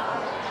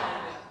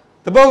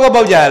တပုတ်က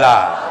ပေါက်ကြ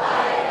လား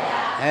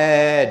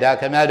ဒါ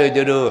ခင်ဗျားတို့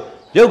တို့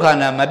ရုပ်ခန္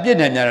ဓာမပြည့်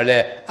နိုင်ကြတော့လေ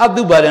အ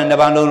တုပါဒံတစ်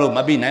ပန်းလုံးလို့မ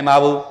ပြည့်နိုင်ပါ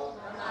ဘူး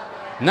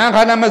နာခ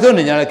န္ဓာမစွန့်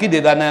နေကြတယ်ကိလေ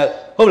သာနဲ့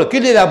ဟုတ်လားကိ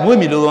လေသာမွေး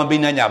မြလို့မ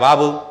ပြီးနိုင်ကြပါ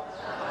ဘူး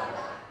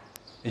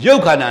ရု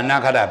ပ်ခန္ဓာနာ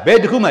ခန္ဓာဘယ်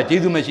တစ်ခုမှကျေ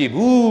စုမရှိ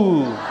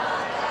ဘူး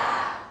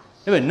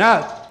ဒါပေမဲ့နာ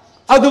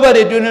အတုပါ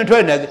တွေတွင်တွင်ထွ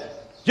က်နေ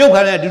ရုပ်ခ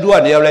န္ဓာအတူတူက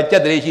နေရောလဲကြ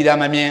က်တည်းရှိတာ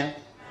မမြင်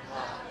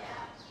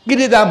ကိ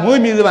လေသာမွေး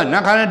မြလို့မှနာ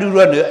ခန္ဓာအတူတူ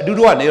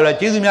ကနေရောလဲ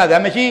ကျေစုများတာ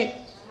မရှိ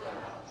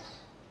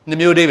နှ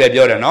မျိုးလေးပဲ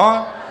ပြောတယ်နော်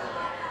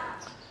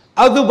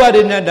အတုပါ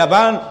တွေနဲ့တပ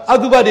န်းအ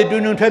တုပါတွေတွ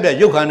င်တွင်ထွက်တဲ့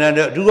ရုပ်ခန္ဓာအ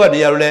တူတူကနေ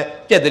ရောလဲ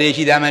ကြက်တည်း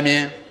ရှိတာမမြ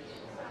င်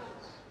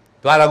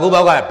သွားတော့ကို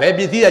ဘောက်ကဘယ်ပ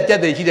စ္စည်းကကြက်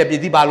တည်ရှိတဲ့ပစ္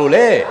စည်းပါလို့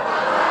လဲ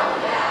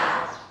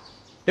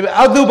ဒါပေမဲ့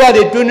အတုပ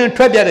တွေတွင်တွင်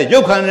ထွက်ပြတဲ့ရု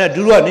ပ်ခန္ဓာနဲ့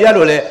ဒုရနေရ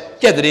လို့လဲ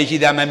ကြက်တည်ရှိ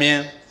တာမမြင်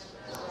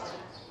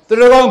သူ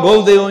တော်ကောင်းဂုံ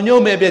သေးုံ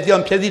ညို့မဲ့ပြည့်စုံ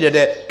ဖြည့်စည်း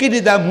တဲ့ကိ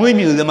ဋ္တမွေး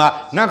မြူသမား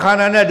နတ်ခန္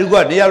ဓာနဲ့ဒုက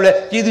နေရလို့လဲ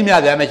ကျေးဇူး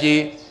များတယ်မရှိ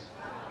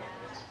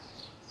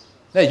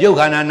တဲ့ရုပ်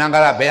ခန္ဓာနာခ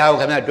န္ဓာဘယ်ဟာကို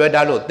ခင်ဗျတွေ့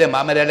တာလို့သိမှာ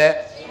မတယ်လေ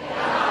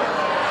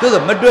သူ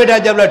ဆိုမတွေ့တာ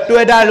ကြလို့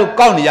တွေ့တာလို့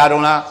ကောက်နေရ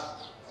တော့လား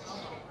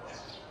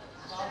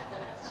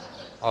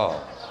ဟော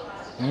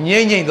ငြိ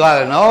မ့်ငြိမ့်သွားတ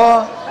ယ်နော်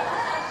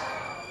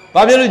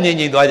ဘာဖြစ်လို့ငြိမ့်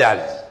ငြိမ့်သွားကြ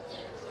လဲ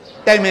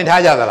တိုင်ပင်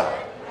ထားကြသလား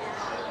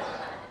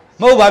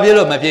မဟုတ်ဘာဖြစ်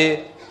လို့မဖြစ်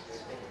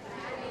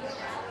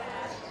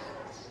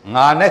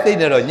ငါနဲ့စိတ်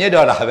နဲ့တော့ညစ်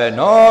တော့တာပဲ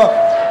နော်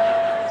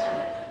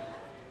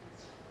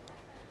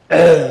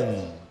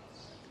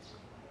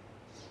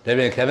ဒါ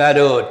ပြင်ခင်ဗျား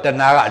တို့တ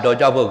ဏှာကအတော်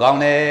ကြောက်ဖို့ကောင်း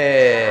တယ်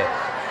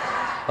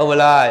ဟုတ်ပါ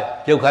လား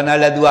ရုပ်ခန္ဓာ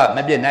လည်းသူကမ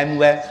ပြည့်နိုင်ဘူး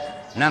ပဲ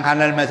နာမ်ခန္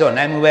ဓာလည်းမစော့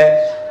နိုင်ဘူးပဲ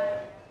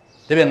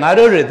ဒါပေမဲ့ငါ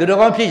တို့တွေသူတော်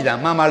ကောင်းဖြစ်တာ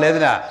မှန်ပါလဲသ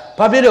လား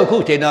ဘာဖြစ်လို့အခု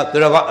ချိန်တော့သူ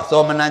တော်ကောင်းအ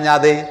စောမနှံ့ကြ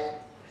သေး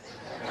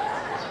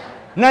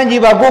နှံ့ကြ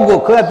ည့်ပါကိုကို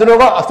ခက်သူတော်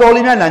ကောင်းအစော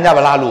လေးများနှံ့ကြ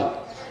ပါလားလို့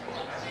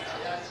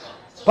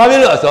ဘာဖြစ်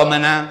လို့အစောမ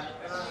နှံ့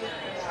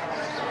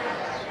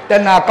တ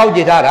ဏှာကောက်ကြ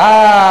ည့်ထားတာ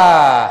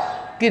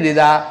ကိလေ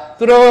သာ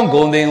သူတော်ကောင်း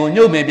ဂုံသိင်ကို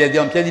ညှို့မြင်ပြ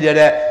ကြောင်ဖြစ်စီ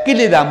တဲ့ကိ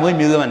လေသာမွေး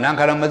မြူသောနာမ်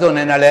ခန္ဓာမစော့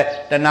နိုင်တာလဲ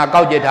တဏှာ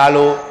ကောက်ကြည့်ထား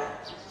လို့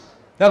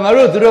ဒါငါ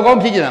တို့သူတော်ကောင်း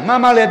ဖြစ်တာမှန်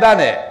ပါလဲသား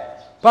နဲ့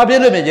ဘာဖြစ်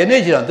လို့မြင်ယ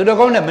နေ့ရှိတော့သူတော်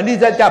ကောင်းနဲ့မနိစ္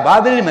စကြပါ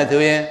သေးတယ်မယ်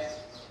ဆိုရင်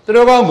သူ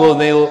တော်ကောင်းဘုံ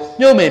တွေကို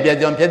ညှို့မေပြ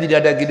ကြောင်ဖြည့်တည်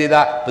တဲ့ကိလေ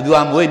သာဘယ်သူ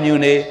မှမွေးမြူ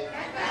နေ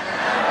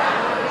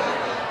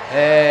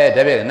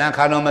ဒါပဲနာ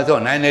ခါတော်မ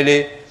စော့နိုင်လေလေ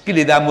ကိ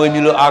လေသာမွေးမြူ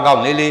လို့အားကော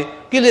င်းလေလေ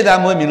ကိလေသာ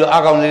မွေးမြူလို့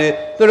အားကောင်းလေလေ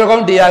သူတော်ကော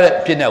င်းတရား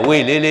ဖြစ်နေ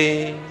ဝေးလေလေ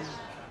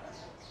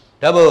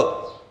ဒါဘု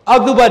အ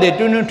တုပတွေ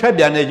တွင်တွင်ထွက်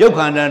ပြန်တဲ့ရုပ်ခ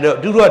န္ဓာတို့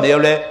ဒုရတ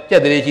ရားလဲကြ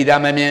က်တည်းရှိတာ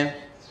မမြင်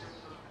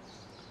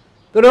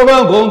သူတော်ကော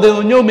င်းဂုံတွေ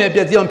ကိုညှို့မေပြ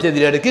ကြောင်ဖြည့်တ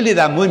ည်တဲ့ကိလေ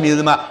သာမွေးမြူ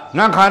သမား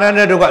နာခါရ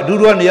တဲ့တို့ကဒု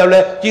ရတရားလဲ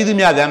ကျေးဇူး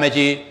များတယ်မ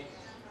ရှိ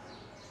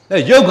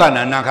ရုပ်ခန္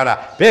ဓာနာခန္ဓာ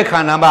ဘယ်ခ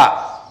န္ဓာမှ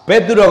ဘ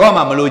ယ်သူတော်ကောင်း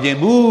မှမလိုချင်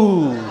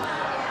ဘူး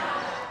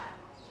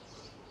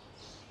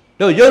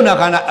တို့ရုပ်နာ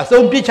ခန္ဓာအ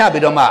စုံပြစ်ချ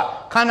ပြီးတော့မှ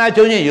ခန္ဓာ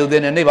ချုပ်ချင်းရုပ်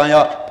တဲ့နိဗ္ဗာန်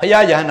ရောဖရာ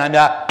ယဟန္တာ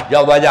များ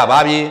ရောက်သွားကြပါ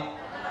ပြီ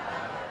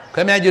ခ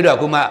င်ဗျားကြည့်တော့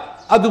ခုမှ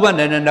အတုပ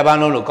နဲ့နှစ်ပန်း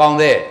လုံးလို့ကောင်း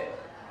တဲ့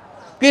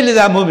ကိလေ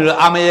သာမှုမျိုးလို့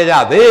အာမရကြ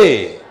သေး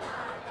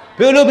ဘ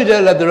ယ်လိုဖြစ်တ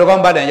ယ်လဲသူတော်ကော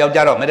င်းပတ်တယ်ရောက်ကြ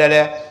တော့မတယ်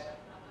လေ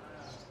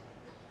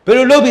ဘယ်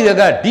လိုလုပ်ပြီး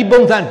ကဒီ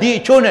ပုံစံဒီ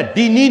အချိုးနဲ့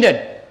ဒီနီးနဲ့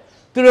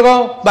သူတော်ကော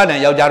င်းပတ်တယ်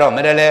ရောက်ကြတော့မ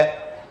တယ်လေ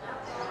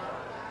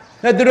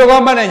နဲ့သူတော်ကော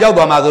င်းပတ်နဲ့ရောက်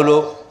သွားမှာဆို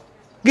လို့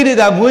ကိရိ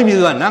တာမွေးမြူ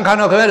ကနန်းခါ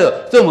တော့ခင်ဗျားတို့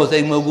စွန့်မစိ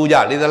မ်မကူကြ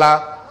လေသလား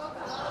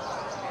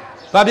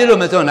ဘာဖြစ်လို့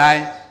မစွန့်နိုင်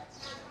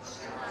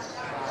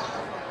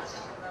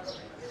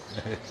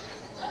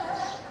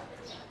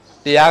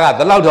တရားက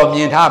ဒီလောက်တော့မြ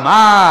င်ထားမှာ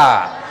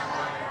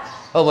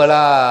ဟုတ်ပါ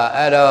လား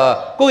အဲ့တော့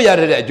ကိုရ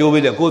တဲ့အကျိုး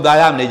ပေးတယ်ကိုသာ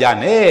ရမနေကြ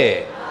နဲ့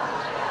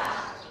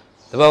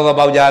သဘောက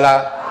ပေါက်ကြလား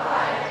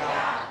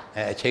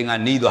အချိန်က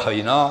နီးသွား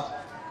ပြီနော်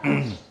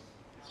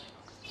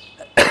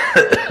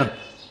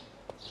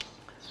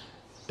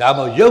ဒါ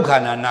မို့ရုပ်ခ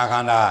န္ဓာနာခ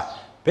န္ဓာ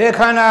ဘယ်ခ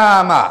န္ဓာ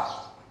မှ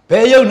ဘ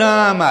ယ်ယုံနာ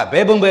မှဘ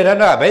ယ်ပုံဘယ်ဌာ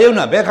နဘယ်ယုံ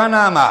နာဘယ်ခန္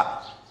ဓာမှ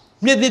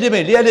မြစ်တိတိမိ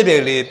တ်လျက်လေးပဲ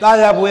လေတာ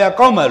ယာပွေရ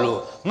ကောင်းမယ်လို့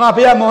ငါ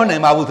ဖះမဟောနို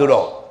င်ပါဘူးဆို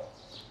တော့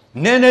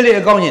နည်းနည်းလေး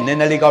အကောင်းရင်နည်း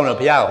နည်းလေးကောင်းလို့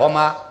ဖះဟော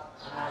မှာ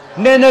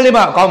နည်းနည်းလေး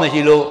မှအကောင်းမ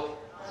ရှိလို့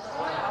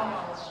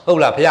ဟုတ်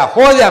လားဖះ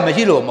ဟောရမ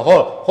ရှိလို့မ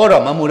ဟော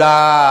တော့မမူ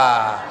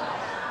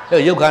လား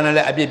ရုပ်ခန္ဓာလ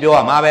ည်းအပြစ်ပြောရ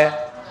မှာပဲ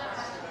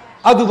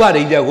အတုပဒိဋ္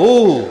ဌိ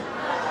ကို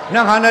န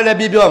တ်ခန္ဓာလည်း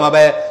ပြစ်ပြောရမှာ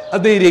ပဲအ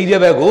သေးဒိဋ္ဌိ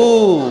ပဲကို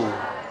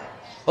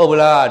ဟုတ်ပ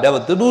လားဒါ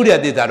သူတို့ရဲ့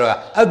သိတာတော့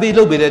အသေး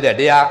လုတ်ပေးတဲ့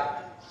တရား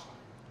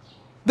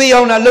သိ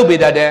အောင်လားလုတ်ပေး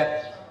တတ်တယ်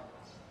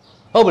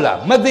ဟုတ်ပလား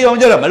မသိအောင်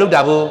ကြတော့မလုတ်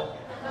တာဘူး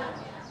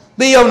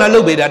သိအောင်လားလု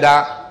တ်ပေးတတ်တာ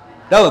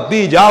တော့သိ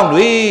ကြောင်း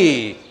တွေ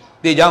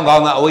သိကြောင်းကော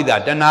င်းတာအဝိဇ္ဇာ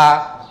တဏှာ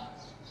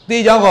သိ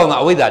ကြောင်းကောင်းတာ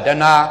အဝိဇ္ဇာတ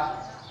ဏှာ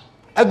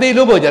အသေး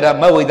လုတ်ဖို့ကြတာ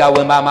မဝိဇ္ဇာဝ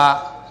င်ပါမှာ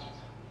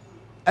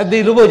အ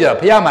သေးလုတ်ဖို့ကြတာ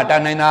ဖះမှာတ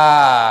န်နိုင်တာ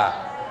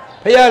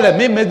ဖះလ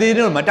ည်းမသိ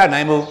တော့မတတ်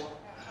နိုင်ဘူး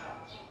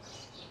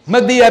မ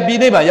သိရပြည်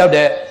နေပါရောက်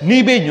တဲ့နိ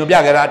ဗ္ဗာန်ညွှန်ပြ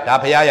ကြတာဒါ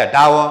ဖះရ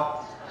တာဝန်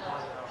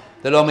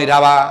သလိုမိ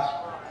ထားပါဒါ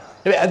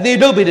ပေမဲ့အသေး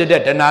ထုတ်ပြီး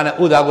တဲ့တဏှာနဲ့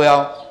ဥသာကိုအော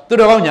င်သူ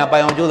တော်ကောင်းညာပို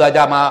င်အောင်ကြိုးစားကြ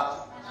မှာ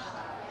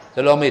သ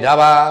လိုမိထား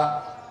ပါ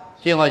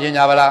ရှင်း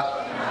ကြပါလား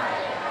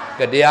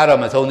ကတရားတော့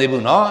မဆုံးသေး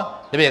ဘူးနော်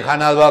ဒါပေမဲ့ခန္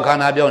ဓာသောခန္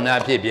ဓာပြောနေတာ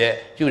ဖြစ်ပြ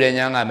ရှုတဲ့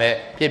ညာကမဲ့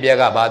ဖြစ်ပြ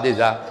ကဘာသစ္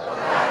စာ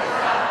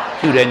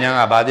ရှုတဲ့ညာက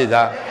ဘာသစ္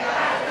စာ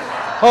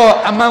ဟော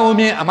အမှန်ဦး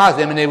မြင်အမစ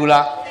င်မနေဘူး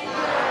လား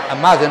အ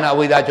မစင်အ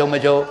ဝိဇ္ဇာချုပ်မ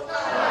ချုပ်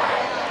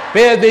ဘ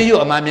ယ်အသေးရု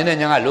ပ်အမှန်မြင်တဲ့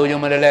ညာကလိုချင်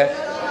မလဲ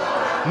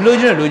မလို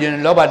ချင်လိုချင်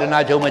လောဘတဏှာ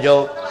ချုပ်မချု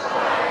ပ်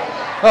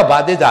ဟောဘာ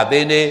သစ္စာသိ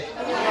နေ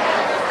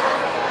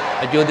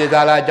အကျိုးသစ္စာ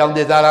လားအကြောင်းသ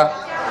စ္စာလား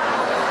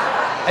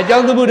အကြော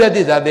င်းသမုဒ္ဒသ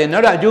စ္စာသိနော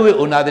က်တော့အကျိုးဝိ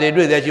ဩနာတရေ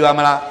တွေ့သေးရှိပါမ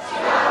လား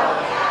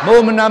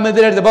မိုးမနာမသိ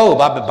တဲ့သဘောကို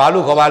ဘာ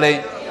လို့ခေါ်ပါလဲ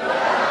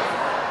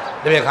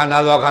တပည့်ခန္ဓာ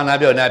သောခန္ဓာ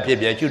ပြောနေဖြစ်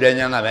ပြရှုတဲ့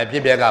ညာကပဲဖြ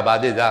စ်ပြကဘာ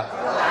သစ္စာ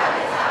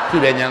ရှု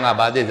တဲ့ညာက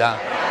ဘာသစ္စာ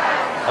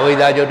အဝိဇ္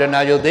ဇာကျုပ်တဏှာ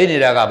ကျုပ်သိနေ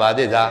တာကဘာသ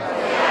စ္စာ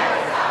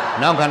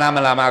နောက်ခန္ဓာမ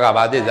လာမက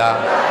ဘာသစ္စာ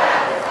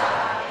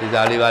သစ္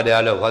စာလေးပါးတ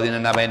ရားလို့ခေါ်စဉ်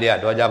နာပိုင်းတရား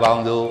တော်ကြပါအော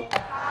င်သို့